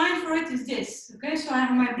sign for it is this, okay? So I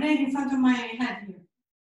have my blade in front of my head here,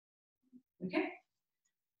 okay?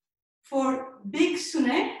 For big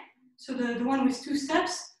sune, so the one with 2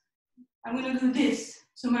 steps, I'm gonna do this.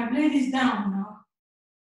 So my blade is down now,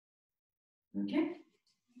 okay?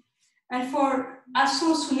 And for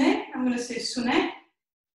asso sune, I'm gonna say sune,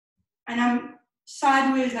 and I'm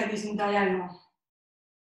sideways like this in diagonal.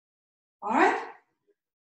 All right?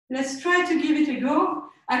 Let's try to give it a go.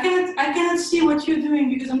 I cannot see what you're doing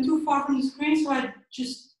because I'm too far from the screen, so I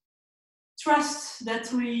just trust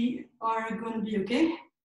that we are going to be okay.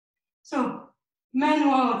 So, men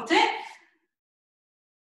wa te.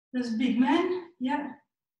 That's big man, yeah.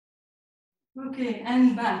 Okay,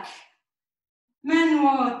 and back. Men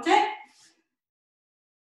wa te.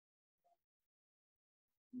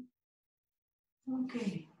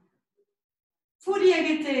 Okay. Furi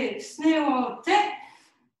agete, sne wa te.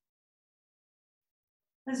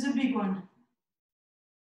 That's the big one.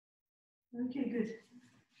 Okay, good.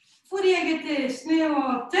 Furi agete, sne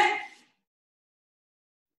wa te.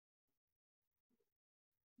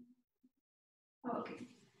 Okay.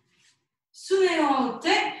 Sune wa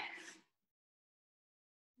te.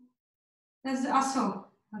 That's the asso,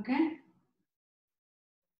 okay?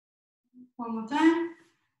 One more time.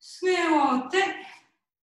 Sune wa te.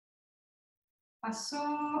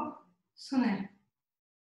 Asso, sune.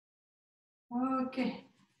 Okay.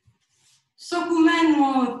 Sokumen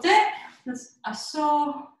wa te. That's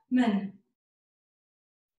asso, men.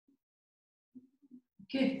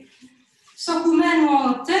 Okay. Sokumen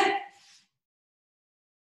wa te.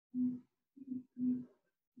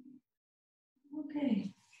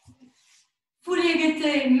 Okay.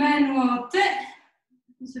 Furiegete men wa te.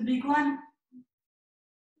 That's a big one.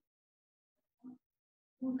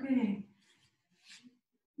 Okay.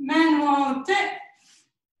 Men wa te.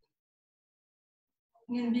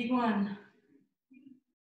 Again, big one.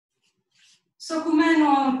 Sokumen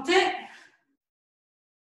wa te.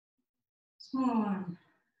 Small one.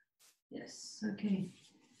 Yes, okay.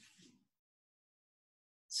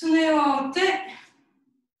 Tsune wa te.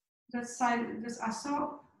 That's side, that's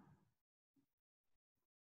asso.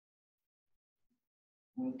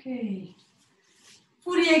 Okay.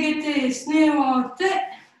 Furiegete sne wa te.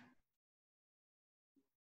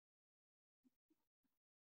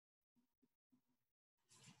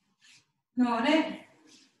 Nore.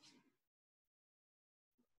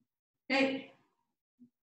 Hey.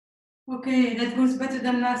 Okay, that was better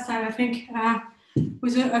than last time. I think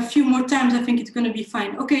with a few more times, I think it's going to be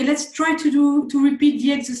fine. Okay, let's try to repeat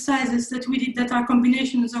the exercises that we did that are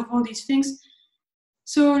combinations of all these things.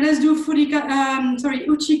 So let's do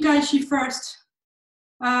Uchikaishi first.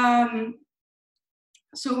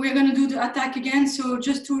 So we're going to do the attack again. So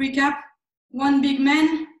just to recap, 1 big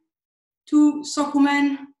man, 2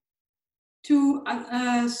 sokumen, 2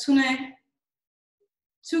 sune,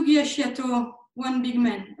 tsugi ashiato, 1 big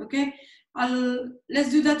man, okay? Let's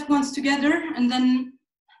do that once together and then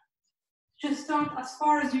just start as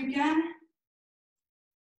far as you can.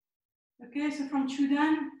 Okay, so from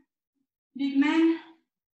Chudan, big man,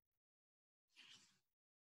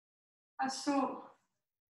 asso,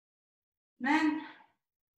 man,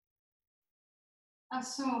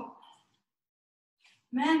 asso,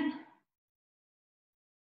 man,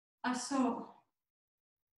 asso,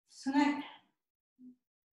 sune,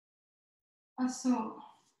 asso,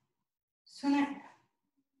 sune,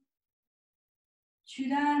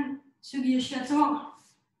 Chudan, tsugi ashiato,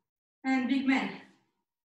 and big man.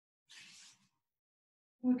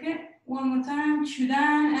 Okay, one more time,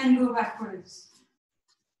 Chudan, and go backwards.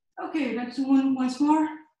 Okay, let's do one once more.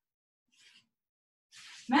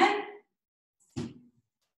 Man,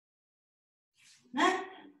 man,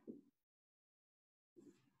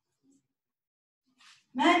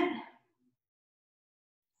 man,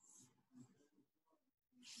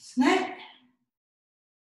 snake,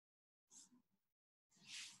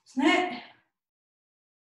 snake,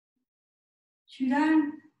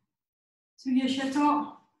 Chudan, tsugi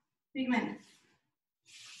ashiato, big man.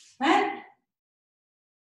 Man,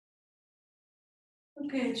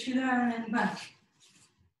 Okay, Chudan and back.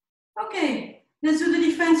 Okay, let's do the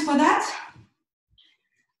defense for that.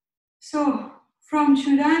 So from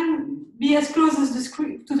Chudan, be as close as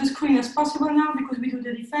to the screen as possible now because we do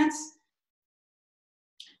the defense.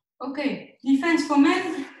 Okay, defense for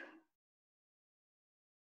men.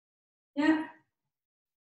 Yeah.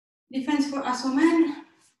 Defense for Aso men.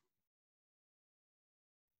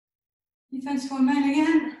 Defense for men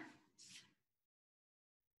again.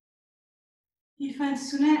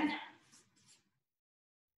 Defense Sunet.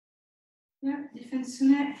 Yeah, defense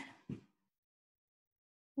Sunet.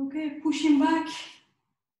 Okay, pushing back.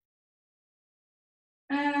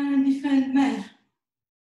 And defend men.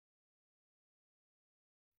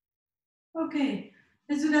 Okay,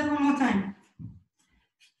 let's do that one more time.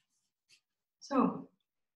 So,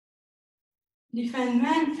 defend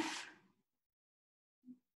men.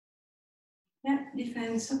 Yeah,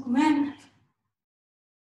 defend Sokumen.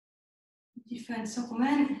 Defend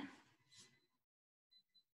Sokumen.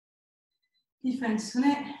 Defend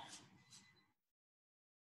Sunet.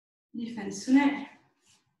 Defend Sunet.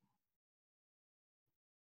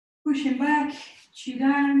 Pushing back,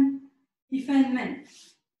 Chidan, defend men.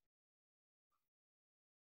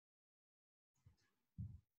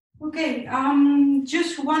 Okay,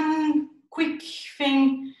 just one quick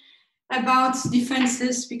thing about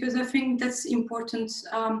defenses, because I think that's important,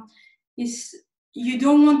 is you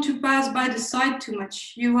don't want to pass by the side too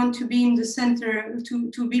much. You want to be in the center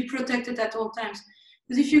to be protected at all times.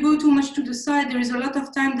 Because if you go too much to the side, there is a lot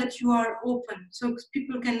of time that you are open, so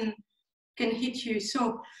people can hit you.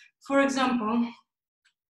 So, for example,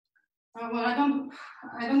 well,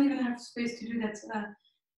 I don't even have space to do that.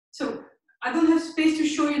 So I don't have space to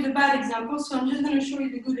show you the bad example, so I'm just going to show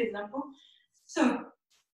you the good example. So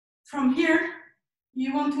from here,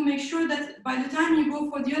 you want to make sure that by the time you go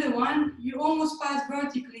for the other one, you almost pass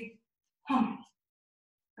vertically. Hump.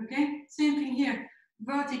 Okay, same thing here.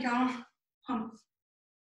 Vertical, hump.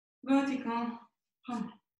 Vertical,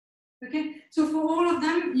 hump. Okay, so for all of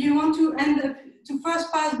them, you want to end up to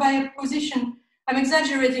first pass by a position. I'm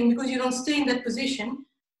exaggerating because you don't stay in that position.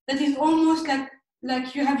 That is almost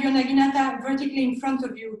like you have your naginata vertically in front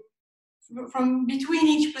of you, from between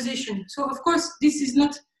each position. So of course, this is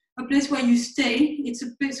not a place where you stay. It's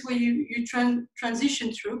a place where you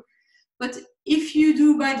transition through. But if you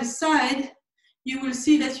do by the side, you will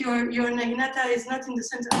see that your naginata is not in the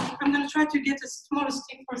center. I'm going to try to get a smaller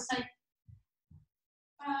stick for a second.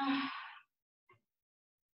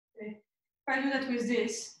 Okay. If I do that with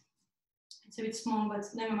this, it's a bit small, but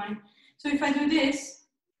never mind. So if I do this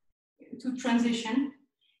to transition,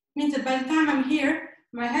 means that by the time I'm here,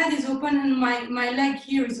 my head is open and my leg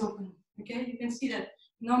here is open. Okay, you can see that.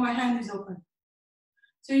 Now my hand is open.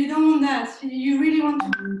 So you don't want that. You really want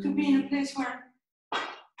to be in a place where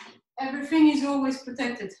everything is always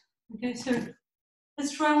protected. Okay, so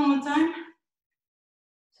let's try one more time.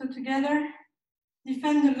 So together,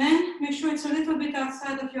 defend the man. Make sure it's a little bit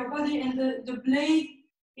outside of your body and the blade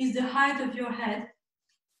is the height of your head.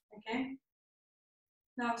 Okay.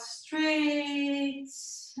 Now straight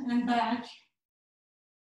and back.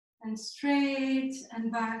 And straight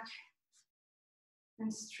and back.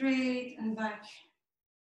 And straight and back.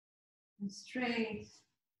 And straight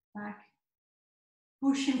back.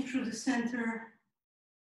 Pushing through the center.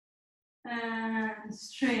 And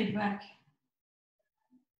straight back.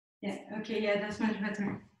 Yeah, okay, yeah, that's much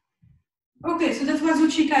better. Okay, so that was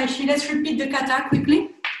Uchikaishi. Let's repeat the kata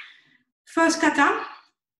quickly. First kata,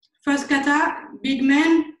 big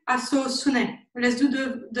man, aso sune. Let's do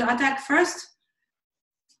the attack first.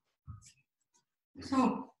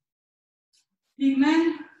 So, big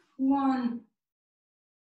man, 1,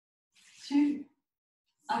 2,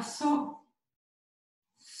 aso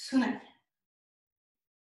sune.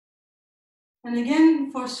 And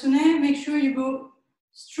again, for sune, make sure you go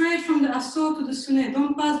straight from the aso to the sune.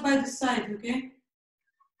 Don't pass by the side, okay?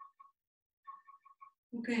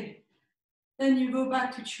 Okay. Then you go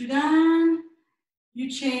back to chudan.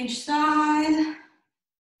 You change side.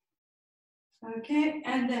 Okay,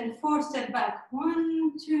 and then 4 step back.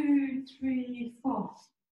 1, 2, 3, 4.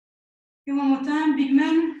 Okay, one more time. Big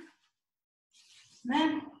man.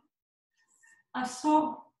 Man.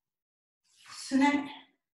 Aso. Sune.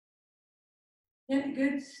 Yeah,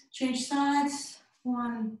 good. Change sides.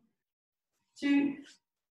 1, 2,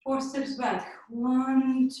 4 steps back.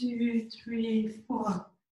 1, 2, 3, 4.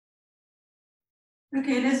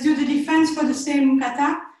 Okay, let's do the defense for the same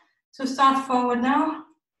kata. So start forward now.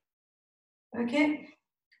 Okay.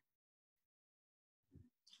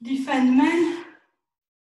 Defend man.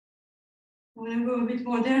 I'm going to go a bit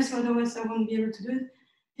more there, so otherwise I won't be able to do it.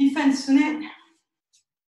 Defend sune.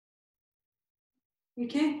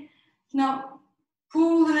 Okay, now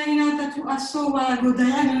pull the naginata to aso while I go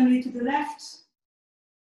diagonally to the left.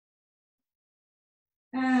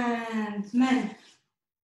 And men.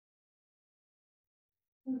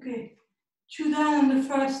 Okay, chudan on the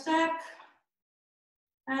first step.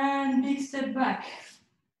 And big step back.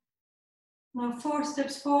 Now 4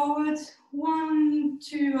 steps forward. 1,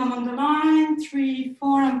 2, I'm on the line. 3,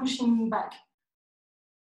 4, I'm pushing back.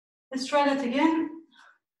 Let's try that again.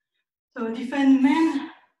 So defend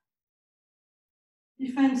men,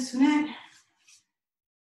 defend sune,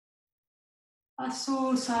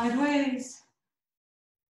 aso sideways,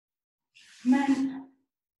 men,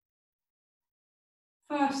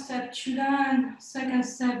 first step chudan, second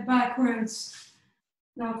step backwards.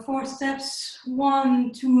 Now 4 steps,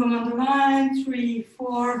 1, 2, I'm on the line, 3,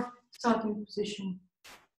 4, starting position.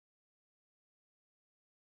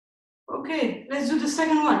 Okay, let's do the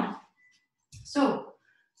second one. So,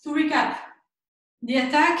 to recap, the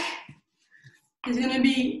attack is going to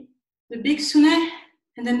be the big sune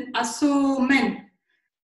and then aso men.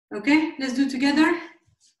 Okay, let's do it together.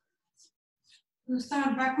 We'll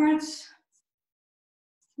start backwards.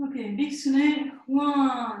 Okay, big sune,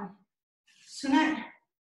 1, sune,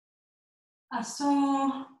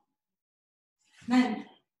 aso men.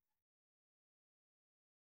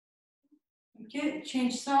 Okay,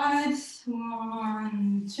 change sides,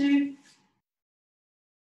 1, 2.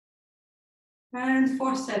 And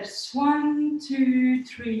 4 steps, 1, 2,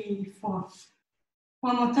 3, 4.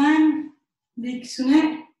 One more time, big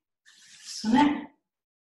sune, sune.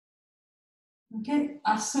 Okay,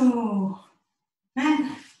 aso,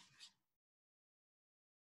 men.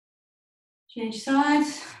 Change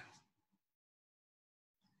sides.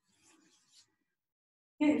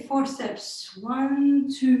 Okay, 4 steps, 1,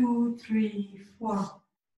 2, 3, 4.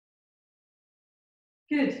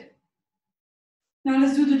 Good. Now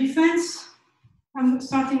let's do the defense. I'm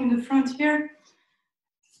starting in the front here.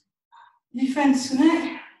 Defense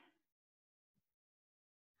sune.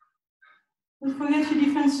 Don't forget to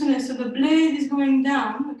defend sune. So the blade is going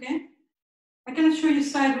down, okay? I cannot show you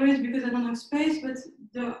sideways because I don't have space, but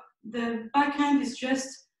the backhand is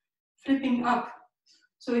just flipping up.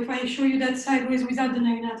 So if I show you that sideways without the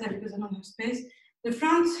naginata because I don't have space, the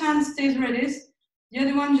front hand stays where it is. The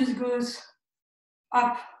other one just goes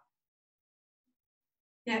up.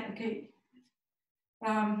 Yeah, okay.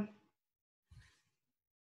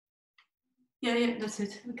 Yeah, that's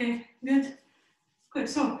it. Okay, good. Good,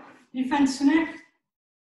 so defense sune.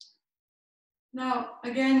 Now,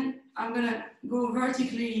 again, I'm gonna go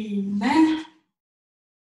vertically men.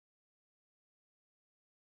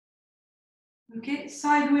 Okay,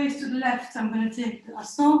 sideways to the left, I'm gonna take the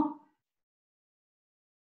aso.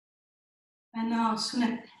 And now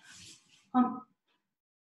sune.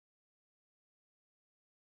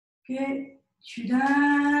 Okay,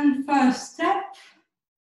 chudan, first step.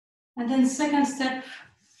 And then second step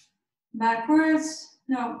backwards.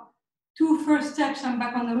 Now, 2 first steps, I'm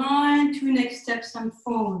back on the line. 2 next steps, I'm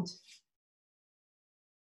forward.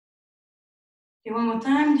 Okay, one more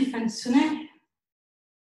time, defend sune.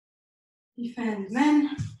 Defend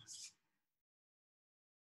men.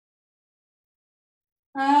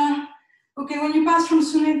 Okay, when you pass from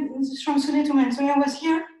sune to men, so I was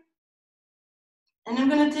here, and I'm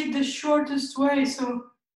gonna take the shortest way.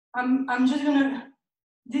 So I'm just gonna,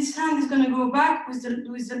 this hand is gonna go back with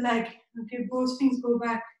the leg. Okay, both things go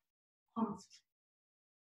back.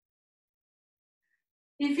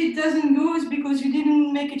 If it doesn't go, it's because you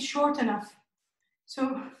didn't make it short enough.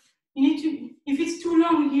 So you need to, if it's too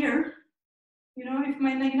long here, you know, if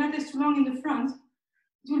my naginata is too long in the front,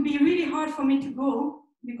 it will be really hard for me to go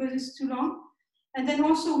because it's too long. And then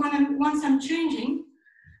also once I'm changing,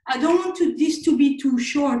 I don't want this to be too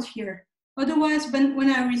short here. Otherwise, when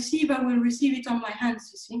I receive, I will receive it on my hands,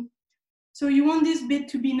 you see. So you want this bit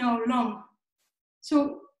to be now long.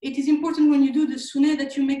 So it is important when you do the sune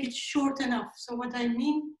that you make it short enough. So what I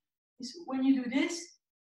mean is when you do this,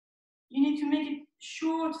 you need to make it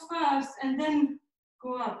short first and then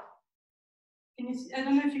go up. Can you see? I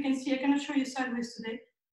don't know if you can see, I cannot show you sideways today.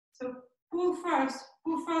 So pull first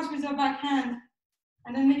with the back hand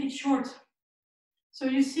and then make it short. So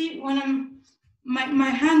you see when my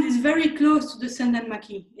hand is very close to the senden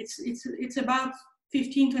maki. It's about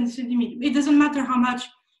 15, 20 centimeters. It doesn't matter how much,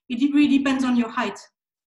 it really depends on your height.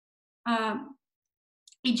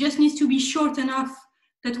 It just needs to be short enough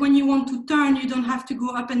that when you want to turn, you don't have to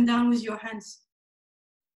go up and down with your hands.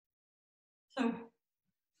 So,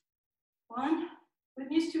 one, it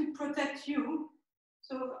needs to protect you.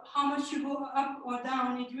 So how much you go up or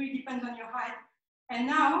down, it really depends on your height. And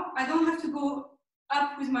now I don't have to go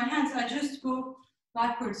up with my hands, I just go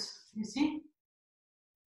backwards, you see?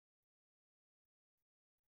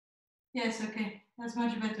 Yes, okay, that's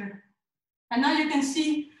much better. And now you can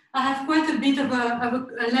see I have quite a bit of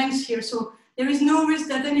a length here, so there is no risk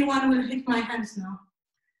that anyone will hit my hands now.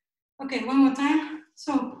 Okay, one more time.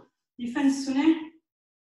 So, defend Sune,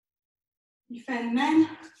 defend men,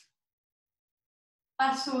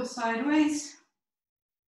 Asso sideways,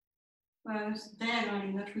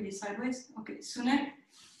 diagonally, not really sideways. Okay, Sune,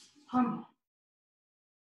 hum.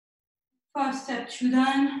 First step,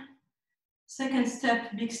 Chudan. Second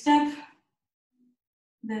step, big step.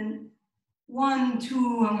 Then 1,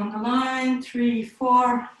 2, I'm on the line. 3,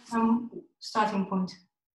 4, starting point.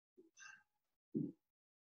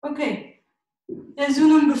 Okay, let's do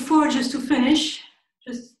number 4 just to finish.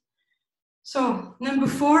 So number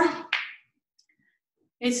 4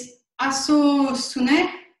 is Asso Sune.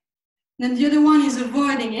 Then the other one is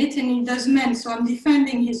avoiding it, and he does men. So I'm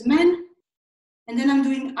defending his men, and then I'm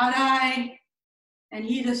doing Arai, and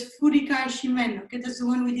he does Furikai Shimen. Okay, that's the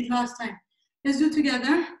one we did last time. Let's do it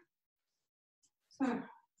together. So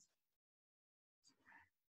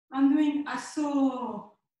I'm doing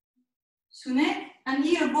Asso Sune, and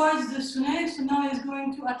he avoids the Sune, so now he's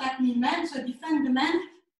going to attack me men, so defend the men.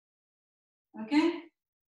 Okay?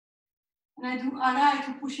 And I do Arai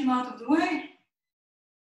to push him out of the way.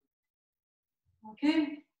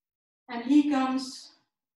 Okay? And he comes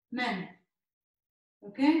men.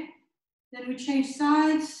 Okay? Then we change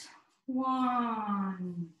sides.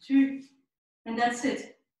 1, 2, and that's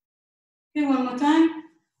it. Okay, one more time.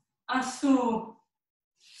 Asso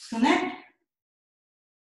Sune.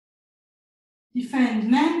 Defend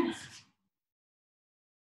men.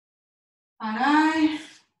 Arai.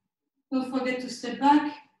 Don't forget to step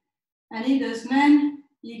back. And he does men.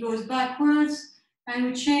 He goes backwards. And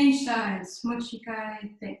we change sides.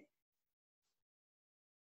 Mochikai te.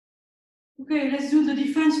 Okay, let's do the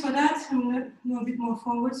defense for that. I'm gonna go a bit more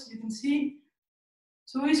forward so you can see.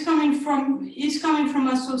 So he's coming from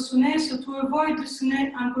Asso Sune. So to avoid the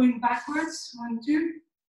Sune, I'm going backwards. 1, 2.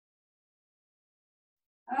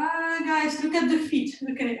 Guys, look at the feet.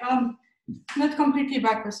 Okay, not completely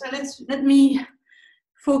backwards. So let me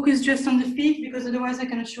focus just on the feet because otherwise I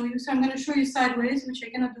cannot show you. So I'm going to show you sideways, which I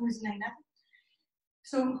cannot do with Naginata.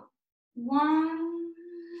 So 1,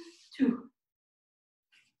 2.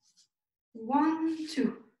 1,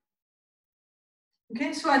 2.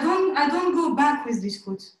 Okay, so I don't go back with this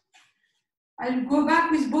foot. I go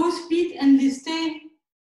back with both feet and they stay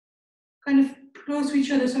kind of close to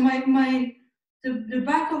each other. So the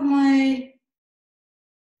back of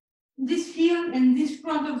this heel and this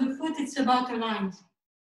front of the foot, it's about aligned.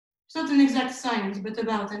 It's not an exact science, but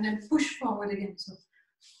about, and then push forward again. So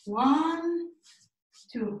 1,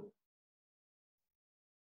 2.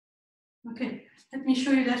 Okay, let me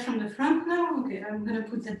show you that from the front now. Okay, I'm gonna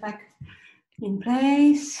put that back in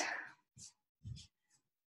place.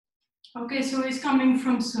 Okay, so it's coming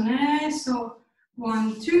from Sune. So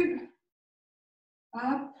 1, 2,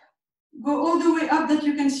 up. Go all the way up that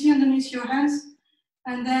you can see underneath your hands.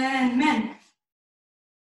 And then men.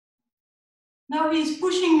 Now he's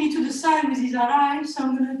pushing me to the side with his arai, so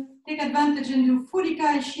I'm gonna take advantage and do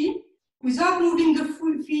Furikai Shi. Without moving the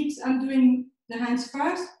feet, I'm doing the hands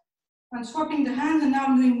first. I'm swapping the hands and now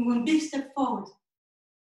I'm doing one big step forward.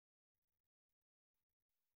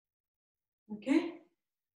 Okay?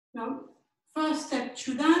 Now, first step,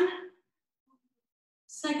 Chudan.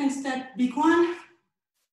 Second step, big one.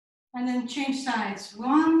 And then change sides.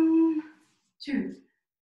 1, 2.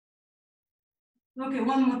 Okay,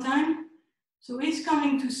 one more time. So he's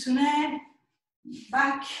coming to Sune,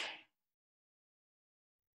 back,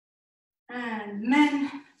 and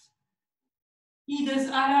men. He does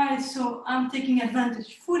arai, so I'm taking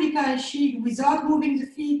advantage. Furikai Shi without moving the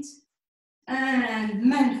feet, and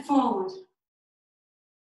men forward.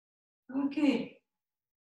 Okay,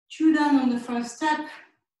 Chudan on the first step,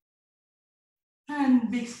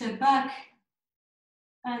 and big step back,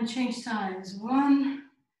 and change sides. 1,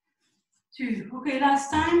 2. Okay,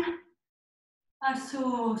 last time.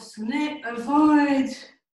 Asso Sune, avoid,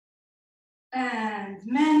 and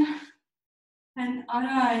men, and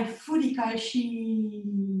arai Furikai Shi,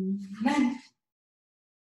 men.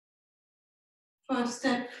 First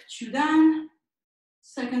step, Chudan.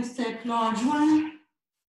 Second step, large one.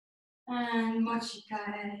 And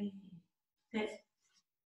Mochikai te.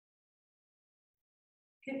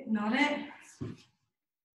 Okay, nore.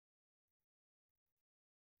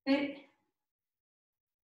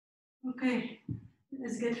 Okay,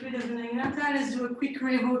 let's get rid of the Naginata. Let's do a quick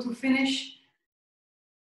revo to finish.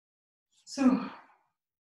 So,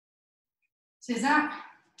 c'est ça.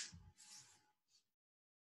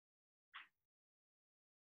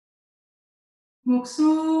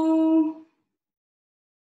 Morceau.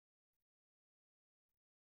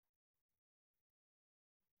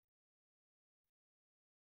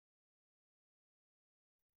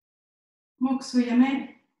 目をや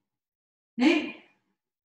め。ね。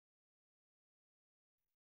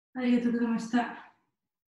ありがとうございました。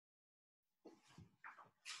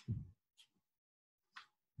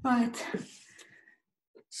Right.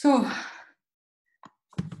 So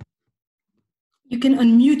you can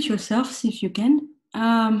unmute yourselves if you can.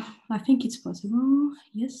 I think it's possible.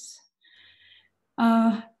 Yes.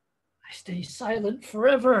 I stay silent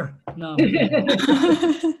forever. No.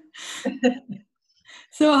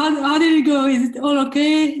 So how did it go? Is it all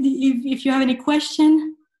okay? If you have any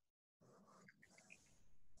question?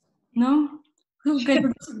 No? Okay,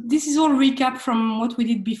 but this is all recap from what we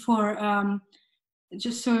did before.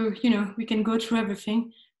 Just so, you know, we can go through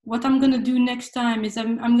everything. What I'm going to do next time is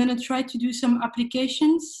I'm going to try to do some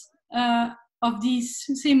applications of these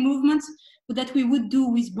same movements, but that we would do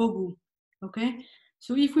with Bogu, okay?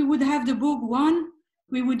 So if we would have the Bogu one,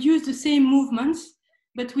 we would use the same movements,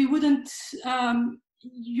 but we wouldn't,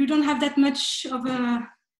 you don't have that much of a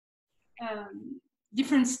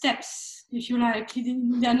different steps, if you like.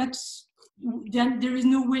 They're not, there is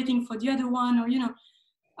no waiting for the other one, or, you know.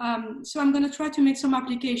 So I'm going to try to make some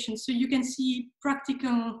applications so you can see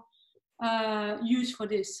practical use for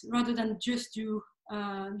this, rather than just do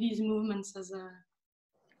these movements as a,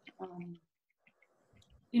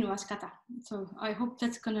 you know, as kata. So I hope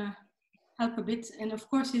that's going to help a bit. And of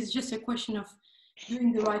course, it's just a question of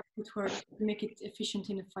doing the right footwork to make it efficient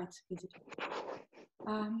in a fight, basically.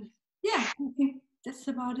 Yeah, I think that's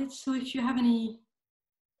about it. So if you have any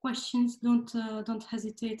questions, don't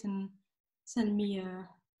hesitate and send me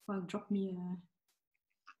well, drop me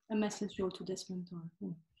a message or to Desmond or. You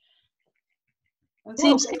know. Okay.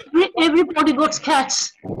 Seems everybody got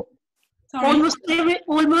cats. Sorry.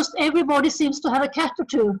 Almost everybody seems to have a cat or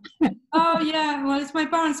two. Oh yeah, well it's my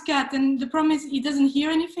parents' cat, and the problem is he doesn't hear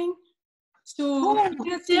anything, so he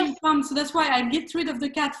can't see him come. So that's why I get rid of the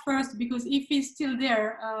cat first, because if he's still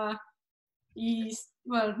there, he's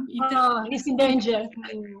in danger.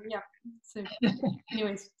 Yeah. So,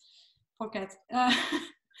 anyways, poor cat.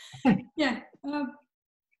 Yeah.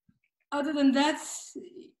 Other than that,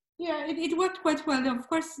 yeah, it worked quite well. Of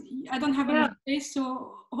course, I don't have enough space,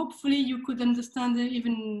 so hopefully you could understand it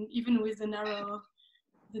even with the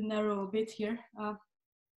narrow bit here.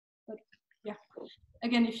 But yeah,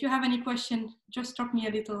 again, if you have any question, just drop me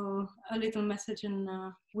a little message and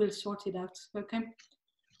we'll sort it out. Okay.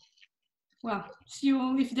 Well, see you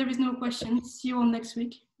all. If there is no question, see you all next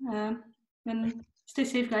week. Then stay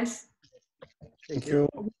safe, guys. Thank you.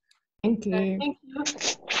 Thank you.